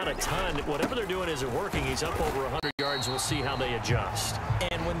 but not a ton. Whatever they're doing isn't working. He's up over 100 yards. We'll see how they adjust.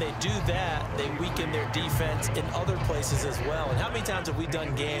 And when they do that, they weaken their defense in other places as well. And how many times have we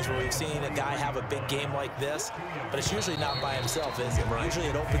done games where we've seen a guy have a big game like this, but it's usually not by himself, is it? Right. Usually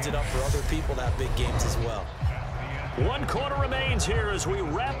it opens it up for other people to have big games as well. 1 quarter remains here as we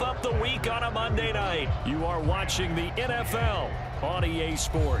wrap up the week on a Monday night. You are watching the NFL on EA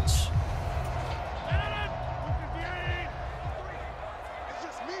Sports.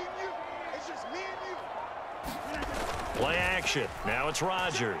 formation. Now it's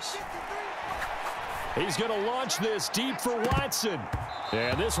Rodgers. He's going to launch this deep for Watson.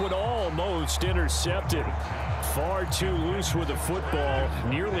 And this one almost intercepted. Far too loose with the football.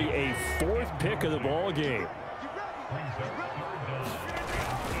 Nearly a 4th pick of the ball game.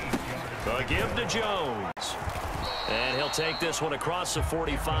 The give to Jones. And he'll take this one across the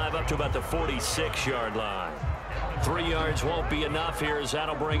 45 up to about the 46-yard line. 3 yards won't be enough here as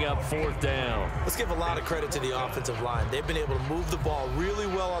that'll bring up 4th down. Let's give a lot of credit to the offensive line. They've been able to move the ball really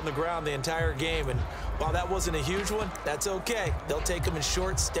well on the ground the entire game. And while that wasn't a huge one, that's okay. They'll take them in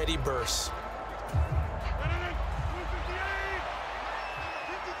short, steady bursts.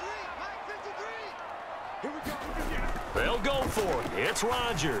 They'll go for it. It's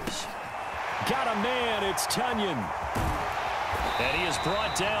Rodgers. Got a man. It's Tunyon. And he is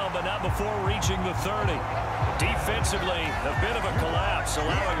brought down, but not before reaching the 30. Defensively, a bit of a collapse,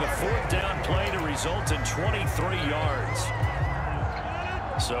 allowing the 4th down play to result in 23 yards.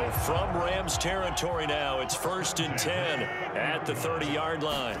 So from Rams territory now, it's 1st and 10 at the 30-yard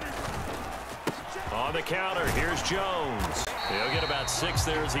line. On the counter, here's Jones. He'll get about 6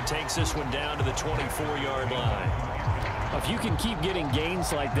 there as he takes this one down to the 24-yard line. If you can keep getting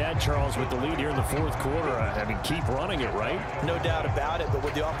gains like that, Charles, with the lead here in the 4th quarter, I mean, keep running it, right? No doubt about it, but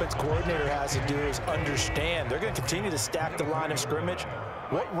what the offense coordinator has to do is understand they're going to continue to stack the line of scrimmage.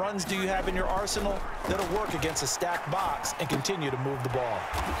 What runs do you have in your arsenal that'll work against a stacked box and continue to move the ball?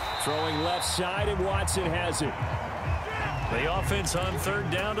 Throwing left side, and Watson has it. The offense on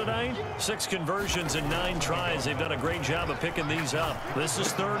 3rd down tonight, 6 conversions and 9 tries. They've done a great job of picking these up. This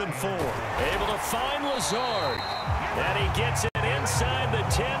is 3rd and 4. Able to find Lazard. And he gets it inside the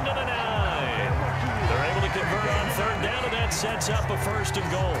 10 to the 9. They're able to convert on 3rd down, and that sets up a 1st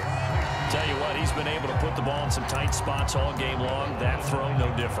and goal. Tell you what, he's been able to put the ball in some tight spots all game long. That throw,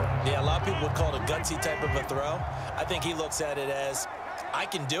 no different. Yeah, a lot of people would call it a gutsy type of a throw. I think he looks at it as, I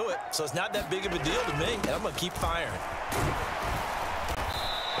can do it, so it's not that big of a deal to me, and I'm going to keep firing.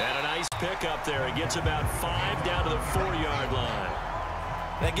 And a nice pickup there. He gets about 5 down to the 4-yard line.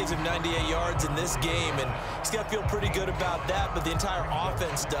 That gives him 98 yards in this game, and he's got to feel pretty good about that, but the entire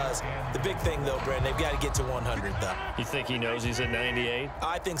offense does. The big thing, though, Brandon, they've got to get to 100, though. You think he knows he's at 98?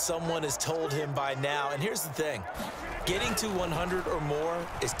 I think someone has told him by now, and here's the thing. Getting to 100 or more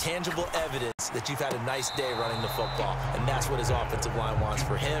is tangible evidence that you've had a nice day running the football, and that's what his offensive line wants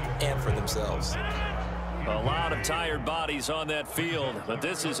for him and for themselves. A lot of tired bodies on that field, but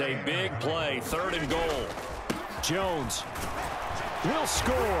this is a big play. 3rd and goal. Jones will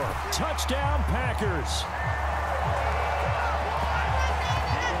score. Touchdown, Packers.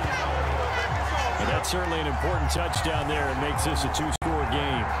 And that's certainly an important touchdown there. It makes this a 2-score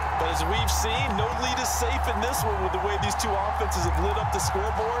game. But as we've seen, no lead is safe in this one with the way these two offenses have lit up the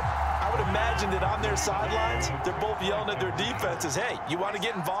scoreboard. I would imagine that on their sidelines, they're both yelling at their defenses, hey, you want to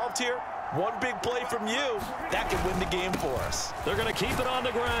get involved here? One big play from you, that could win the game for us. They're going to keep it on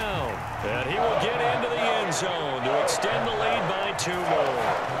the ground. And he will get into the end zone to extend the lead by 2 more.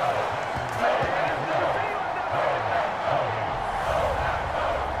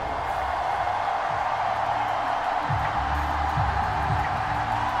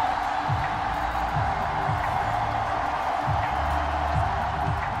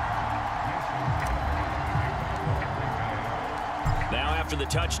 After the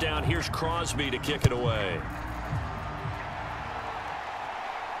touchdown, here's Crosby to kick it away.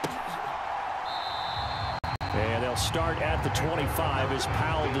 And they'll start at the 25 as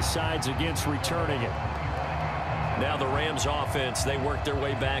Powell decides against returning it. Now the Rams offense, they work their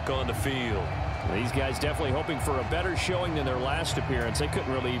way back on the field. These guys definitely hoping for a better showing than their last appearance. They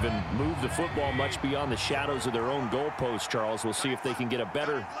couldn't really even move the football much beyond the shadows of their own goalpost, Charles. We'll see if they can get a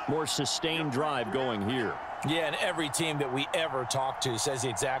better, more sustained drive going here. Yeah, and every team that we ever talk to says the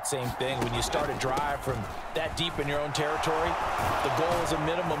exact same thing. When you start a drive from that deep in your own territory, the goal is a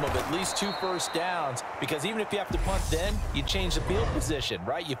minimum of at least 2 first downs, because even if you have to punt then, you change the field position,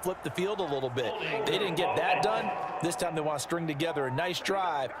 right? You flip the field a little bit. They didn't get that done. This time they want to string together a nice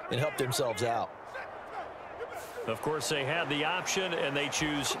drive and help themselves out. Of course, they had the option, and they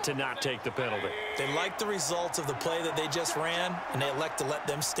choose to not take the penalty. They like the results of the play that they just ran, and they elect to let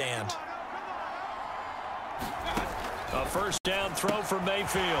them stand. A first down throw for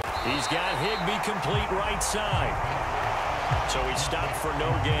Mayfield. He's got Higbee complete right side. So he stopped for no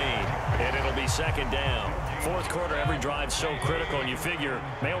gain, and it'll be 2nd down. 4th quarter, every drive's so critical, and you figure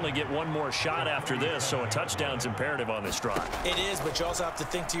may only get one more shot after this, so a touchdown's imperative on this drive. It is, but you also have to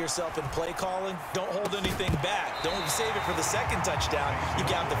think to yourself in play calling, don't hold anything back. Don't save it for the 2nd touchdown. You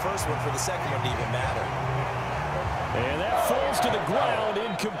got the first one for the 2nd one to even matter. And that falls to the ground,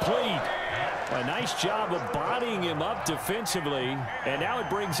 incomplete. A nice job of bodying him up defensively, and now it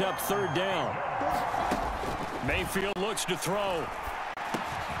brings up third down. Mayfield looks to throw.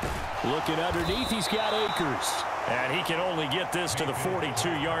 Looking underneath, he's got Akers. And he can only get this to the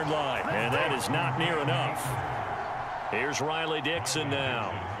 42-yard line, and that is not near enough. Here's Riley Dixon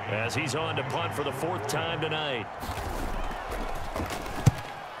now, as he's on to punt for the 4th time tonight.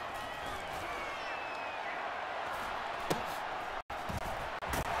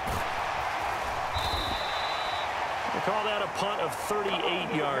 Call that a punt of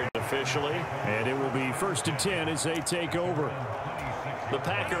 38 yards officially. And it will be 1st and 10 as they take over. The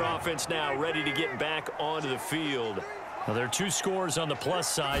Packer offense now ready to get back onto the field. Now, there are 2 scores on the plus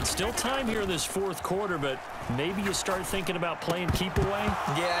side. Still time here in this 4th quarter, but maybe you start thinking about playing keep away?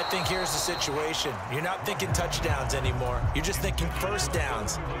 Yeah, I think here's the situation. You're not thinking touchdowns anymore. You're just thinking first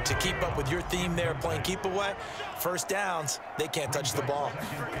downs. To keep up with your theme there, playing keep away, first downs, they can't touch the ball.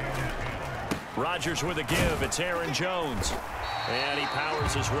 Rodgers with a give. It's Aaron Jones. And he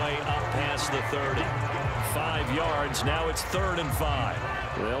powers his way up past the 30. 5 yards. Now it's 3rd and 5.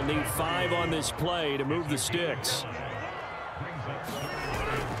 They'll need 5 on this play to move the sticks.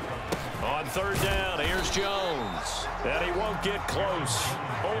 On 3rd down, here's Jones. And he won't get close.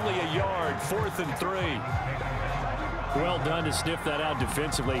 Only a yard. 4th and 3. Well done to sniff that out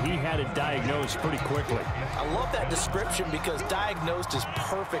defensively. He had it diagnosed pretty quickly. I love that description because diagnosed is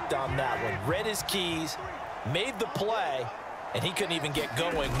perfect on that one. Read his keys, made the play, and he couldn't even get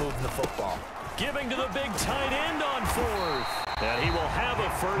going moving the football. Giving to the big tight end on 4th. And he will have a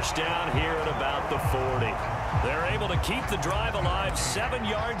first down here at about the 40. They're able to keep the drive alive. 7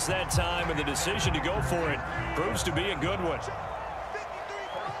 yards that time, and the decision to go for it proves to be a good one.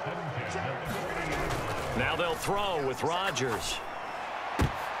 Now they'll throw with Rodgers.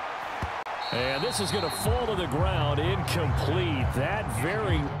 And this is going to fall to the ground, incomplete. That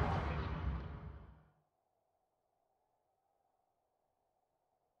very...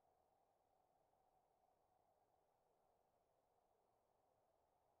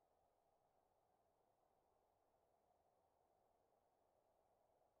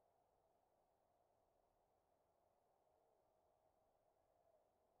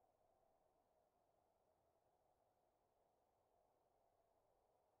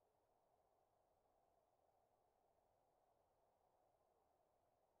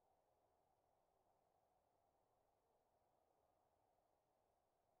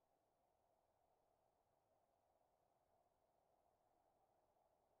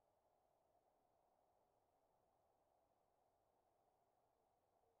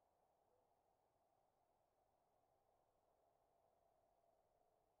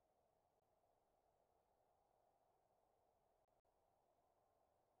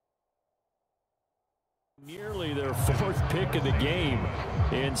 Nearly their 4th pick of the game.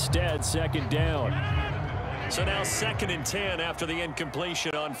 Instead, 2nd down. So now 2nd and 10 after the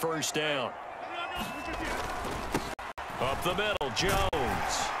incompletion on 1st down. Up the middle,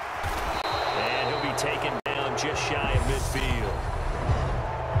 Jones. And he'll be taken down just shy of midfield.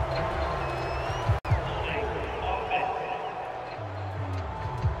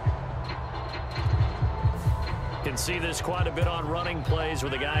 Can see this quite a bit on running plays where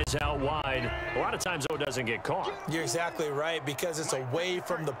the guy's out wide. A lot of times, though, it doesn't get caught. You're exactly right, because it's away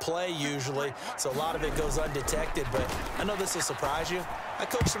from the play usually, so a lot of it goes undetected. But I know this will surprise you. I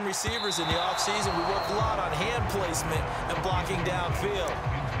coached some receivers in the offseason. We worked a lot on hand placement and blocking downfield.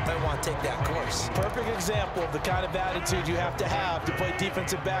 I want to take that course. Perfect example of the kind of attitude you have to play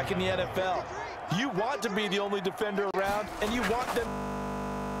defensive back in the NFL. You want to be the only defender around, and you want them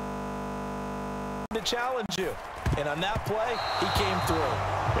to challenge you. And on that play, he came through.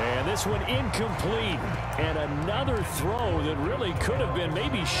 And this one incomplete. And another throw that really could have been,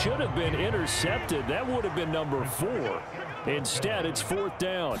 maybe should have been intercepted. That would have been number 4. Instead, it's 4th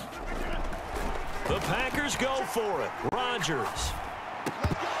down. The Packers go for it. Rodgers.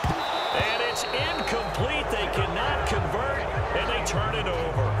 And it's incomplete. They cannot convert, and they turn it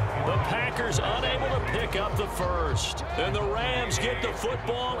over. The Packers unable to pick up the first. And the Rams get the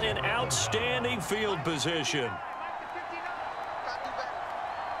football in outstanding field position.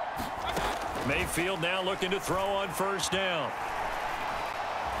 Mayfield now looking to throw on 1st down.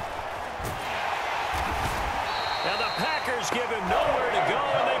 Now the Packers give him nowhere to go,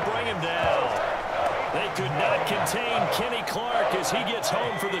 and they bring him down. They could not contain Kenny Clark as he gets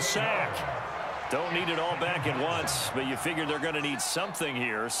home for the sack. Don't need it all back at once, but you figure they're going to need something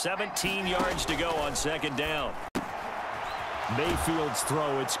here. 17 yards to go on 2nd down. Mayfield's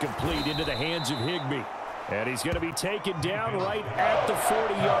throw, it's complete into the hands of Higbee. And he's going to be taken down right at the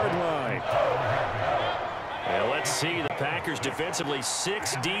 40-yard line. And let's see the Packers defensively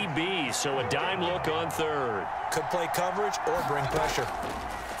 6 DBs, so a dime look on third. Could play coverage or bring pressure.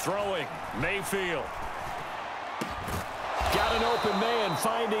 Throwing, Mayfield. Got an open man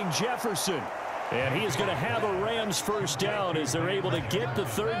finding Jefferson. And he is going to have a Rams first down as they're able to get the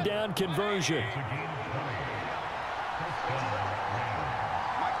third down conversion.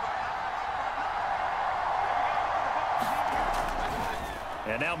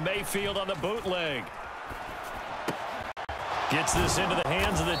 And now Mayfield on the bootleg. Gets this into the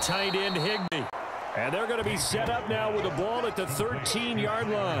hands of the tight end, Higbee. And they're going to be set up now with the ball at the 13-yard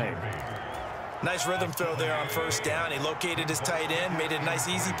line. Nice rhythm throw there on first down. He located his tight end, made it a nice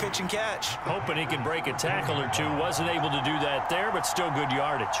easy pitch and catch. Hoping he can break a tackle or two. Wasn't able to do that there, but still good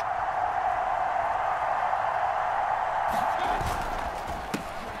yardage.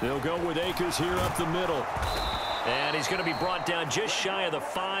 They'll go with Akers here up the middle. And he's going to be brought down just shy of the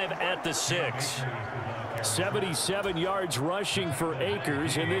 5 at the 6. 77 yards rushing for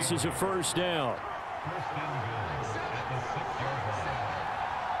Akers, and this is a first down.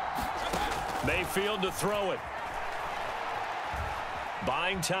 Mayfield to throw it.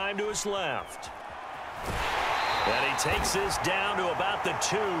 Buying time to his left. And he takes this down to about the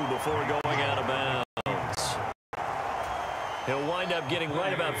 2 before going out of bounds. He'll wind up getting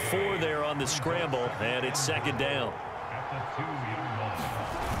right about 4 there on the scramble, and it's second down.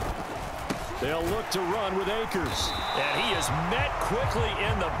 They'll look to run with Akers. And he is met quickly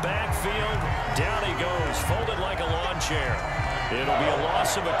in the backfield. Down he goes, folded like a lawn chair. It'll be a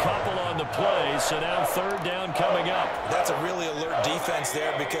loss of a couple on the play, so now third down coming up. That's a really alert defense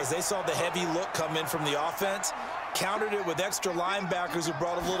there because they saw the heavy look come in from the offense, countered it with extra linebackers who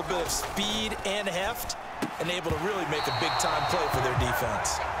brought a little bit of speed and heft, and able to really make a big-time play for their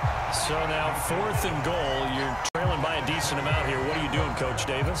defense. So now 4th and goal. You're trailing by a decent amount here. What are you doing, Coach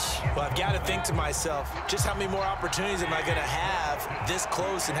Davis? Well, I've got to think to myself, just how many more opportunities am I going to have this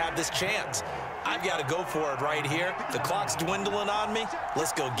close and have this chance? I've got to go for it right here. The clock's dwindling on me.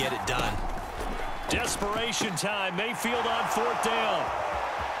 Let's go get it done. Desperation time. Mayfield on 4th down.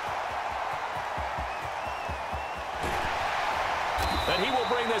 And he will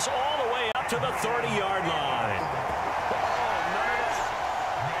bring this all the way up to the 30-yard line.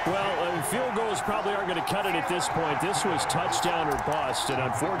 Well, field goals probably aren't going to cut it at this point. This was touchdown or bust, and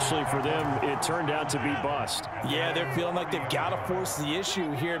unfortunately for them, it turned out to be bust. Yeah, they're feeling like they've got to force the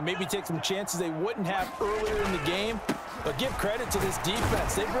issue here, maybe take some chances they wouldn't have earlier in the game. But give credit to this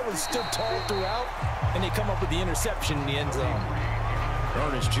defense. They've really stood tall throughout, and they come up with the interception in the end zone.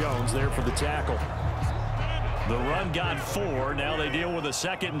 Ernest Jones there for the tackle. The run got 4. Now they deal with a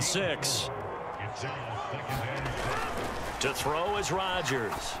 2nd and 6. To throw is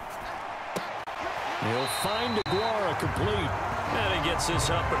Rodgers. He'll find DeGuara complete. And he gets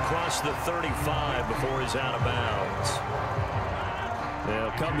this up across the 35 before he's out of bounds.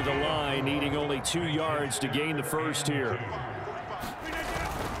 They'll come to the line, needing only 2 yards to gain the first here.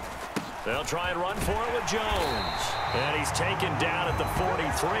 They'll try and run for it with Jones. And he's taken down at the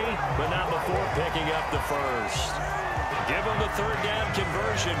 43, but not before picking up the first. Give him the third down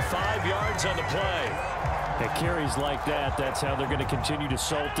conversion, 5 yards on the play. At carries like that, that's how they're going to continue to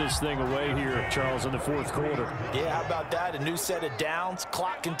salt this thing away here, Charles, in the 4th quarter. Yeah, how about that? A new set of downs.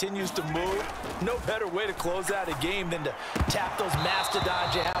 Clock continues to move. No better way to close out a game than to tap those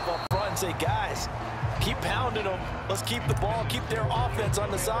mastodons you have up front and say, guys, keep pounding them. Let's keep the ball, keep their offense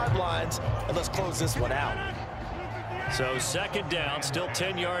on the sidelines, and let's close this one out. So 2nd down, still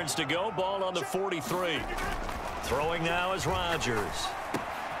 10 yards to go. Ball on the 43. Throwing now is Rodgers.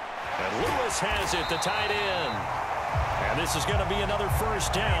 And Lewis has it, the tight end. And this is going to be another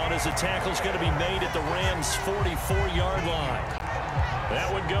first down as the tackle's going to be made at the Rams' 44-yard line. That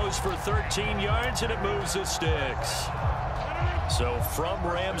one goes for 13 yards, and it moves the sticks. So from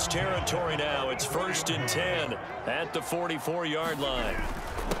Rams territory now, it's 1st and 10 at the 44-yard line.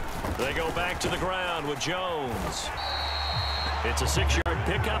 They go back to the ground with Jones. It's a 6-yard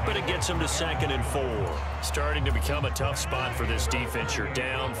pickup, and it gets them to 2nd and 4. Starting to become a tough spot for this defense. You're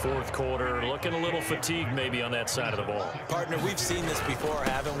down 4th quarter, looking a little fatigued maybe on that side of the ball. Partner, we've seen this before,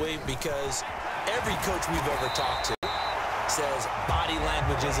 haven't we? Because every coach we've ever talked to says body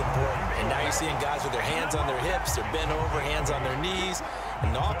language is important. And now you're seeing guys with their hands on their hips, they're bent over, hands on their knees.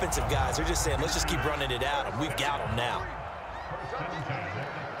 And the offensive guys are just saying, let's just keep running it at them. We've got them now.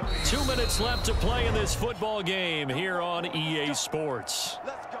 2 minutes left to play in this football game here on EA Sports.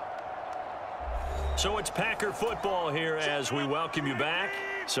 So it's Packer football here as we welcome you back.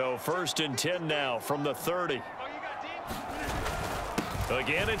 So 1st and 10 now from the 30.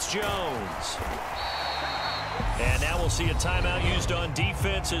 Again, it's Jones. And now we'll see a timeout used on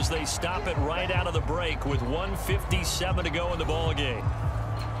defense as they stop it right out of the break with 1:57 to go in the ball game.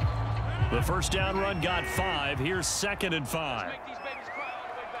 The first down run got 5. Here's 2nd and 5.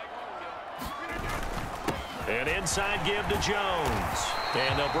 An inside give to Jones.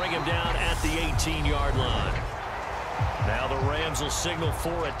 And they'll bring him down at the 18-yard line. Now the Rams will signal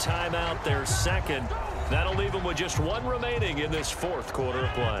for a timeout, their second. That'll leave them with just 1 remaining in this 4th quarter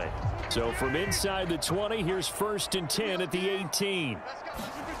of play. So from inside the 20, here's 1st and 10 at the 18.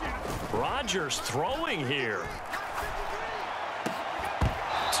 Rodgers throwing here.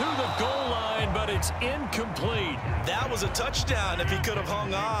 To the goal line, but it's incomplete. That was a touchdown if he could have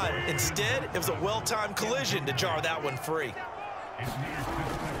hung on. Instead, it was a well-timed collision to jar that one free.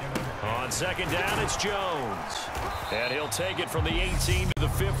 On 2nd down, it's Jones. And he'll take it from the 18 to the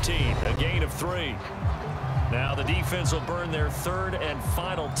 15, a gain of 3. Now the defense will burn their 3rd and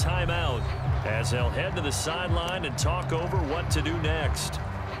final timeout as they'll head to the sideline and talk over what to do next.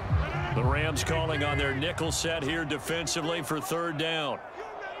 The Rams calling on their nickel set here defensively for 3rd down.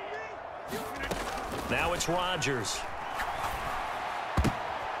 Now it's Rodgers.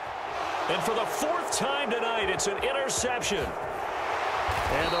 And for the 4th time tonight, it's an interception.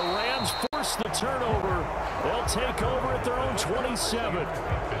 And the Rams force the turnover. They'll take over at their own 27.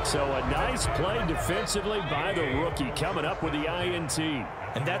 So a nice play defensively by the rookie coming up with the INT.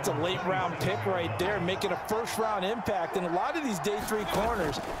 And that's a late-round pick right there, making a first-round impact. And a lot of these day 3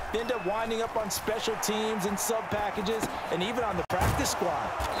 corners end up winding up on special teams and sub-packages and even on the practice squad.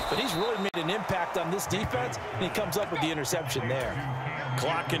 But he's really made an impact on this defense, and he comes up with the interception there.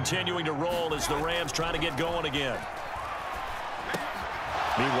 Clock continuing to roll as the Rams try to get going again.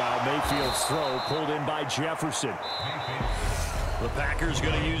 Meanwhile, Mayfield's throw pulled in by Jefferson. The Packers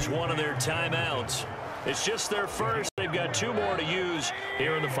going to use one of their timeouts. It's just their first. They've got 2 more to use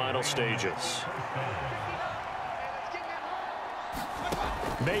here in the final stages.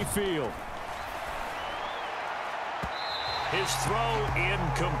 Mayfield. His throw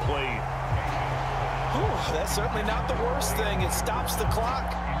incomplete. Whew, that's certainly not the worst thing. It stops the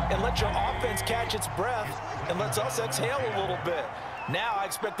clock and lets your offense catch its breath and lets us exhale a little bit. Now I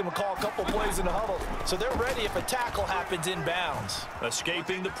expect them to call a couple plays in the huddle, so they're ready if a tackle happens inbounds.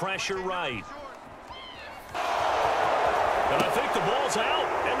 Escaping the pressure right. And I think the ball's out,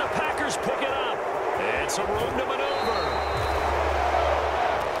 and the Packers pick it up. It's a room to maneuver.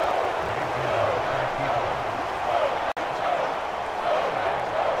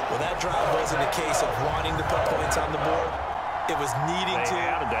 Well, that drive wasn't a case of wanting to put points on the board. It was needing to,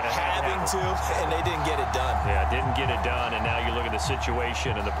 having to, and they didn't get it done. Yeah, didn't get it done, and now you look at the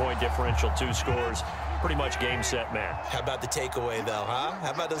situation and the point differential, 2 scores, pretty much game, set, match. How about the takeaway, though, huh?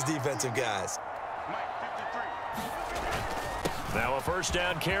 How about those defensive guys? Now a first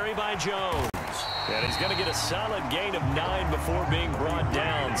down carry by Jones. And he's going to get a solid gain of 9 before being brought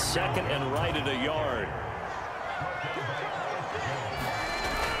down. 2nd and right at a yard.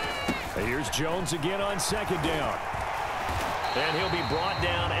 Here's Jones again on 2nd down. And he'll be brought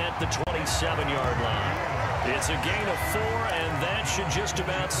down at the 27-yard line. It's a gain of 4, and that should just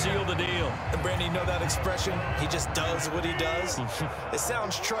about seal the deal. And Brandon, you know that expression? He just does what he does. It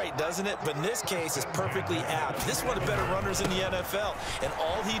sounds trite, doesn't it? But in this case, it's perfectly apt. This is one of the better runners in the NFL, and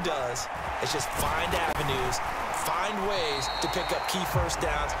all he does is just find avenues, find ways to pick up key first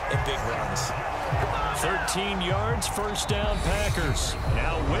downs and big runs. 13 yards, first down, Packers.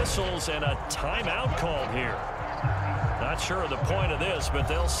 Now whistles and a timeout called here. Not sure of the point of this, but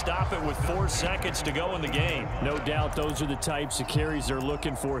they'll stop it with 4 seconds to go in the game. No doubt those are the types of carries they're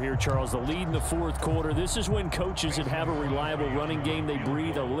looking for here, Charles. The lead in the 4th quarter. This is when coaches that have a reliable running game, they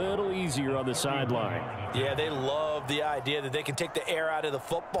breathe a little easier on the sideline. Yeah, they love the idea that they can take the air out of the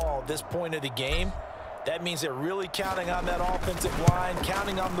football at this point of the game. That means they're really counting on that offensive line,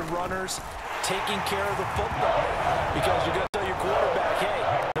 counting on the runners, taking care of the football. Because you're going to tell your quarterback,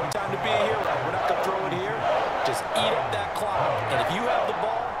 hey, no time to be a hero. We're not going to throw it here. Just eat up that clock. And if you have the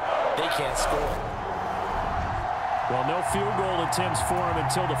ball, they can't score. Well, no field goal attempts for him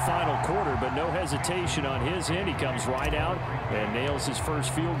until the final quarter, but no hesitation on his end. He comes right out and nails his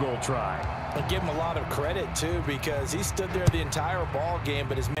first field goal try. I give him a lot of credit, too, because he stood there the entire ball game,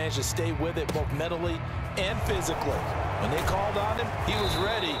 but has managed to stay with it both mentally and physically. When they called on him, he was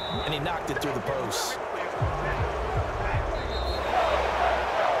ready, and he knocked it through the posts.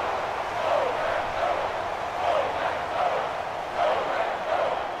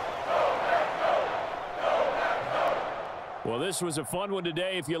 Well, this was a fun one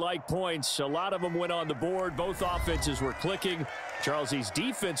today if you like points. A lot of them went on the board. Both offenses were clicking. Charles, these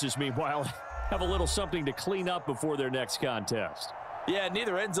defenses, meanwhile, have a little something to clean up before their next contest. Yeah,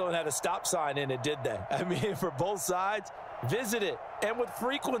 neither end zone had a stop sign in it, did they? I mean, for both sides, visit it, and with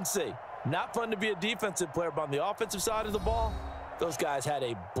frequency. Not fun to be a defensive player, but on the offensive side of the ball, those guys had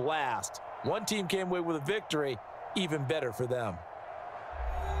a blast. One team came away with a victory, even better for them.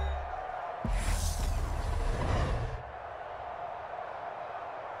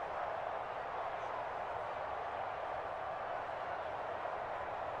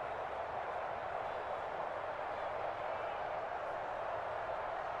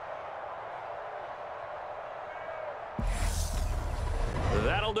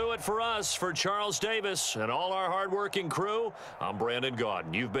 That'll do it for us. For Charles Davis and all our hardworking crew, I'm Brandon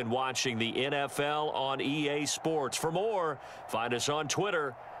Gaudin. You've been watching the NFL on EA Sports. For more, find us on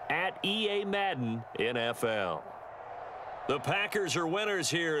Twitter at EA Madden NFL. The Packers are winners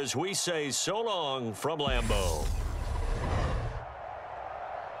here as we say so long from Lambeau.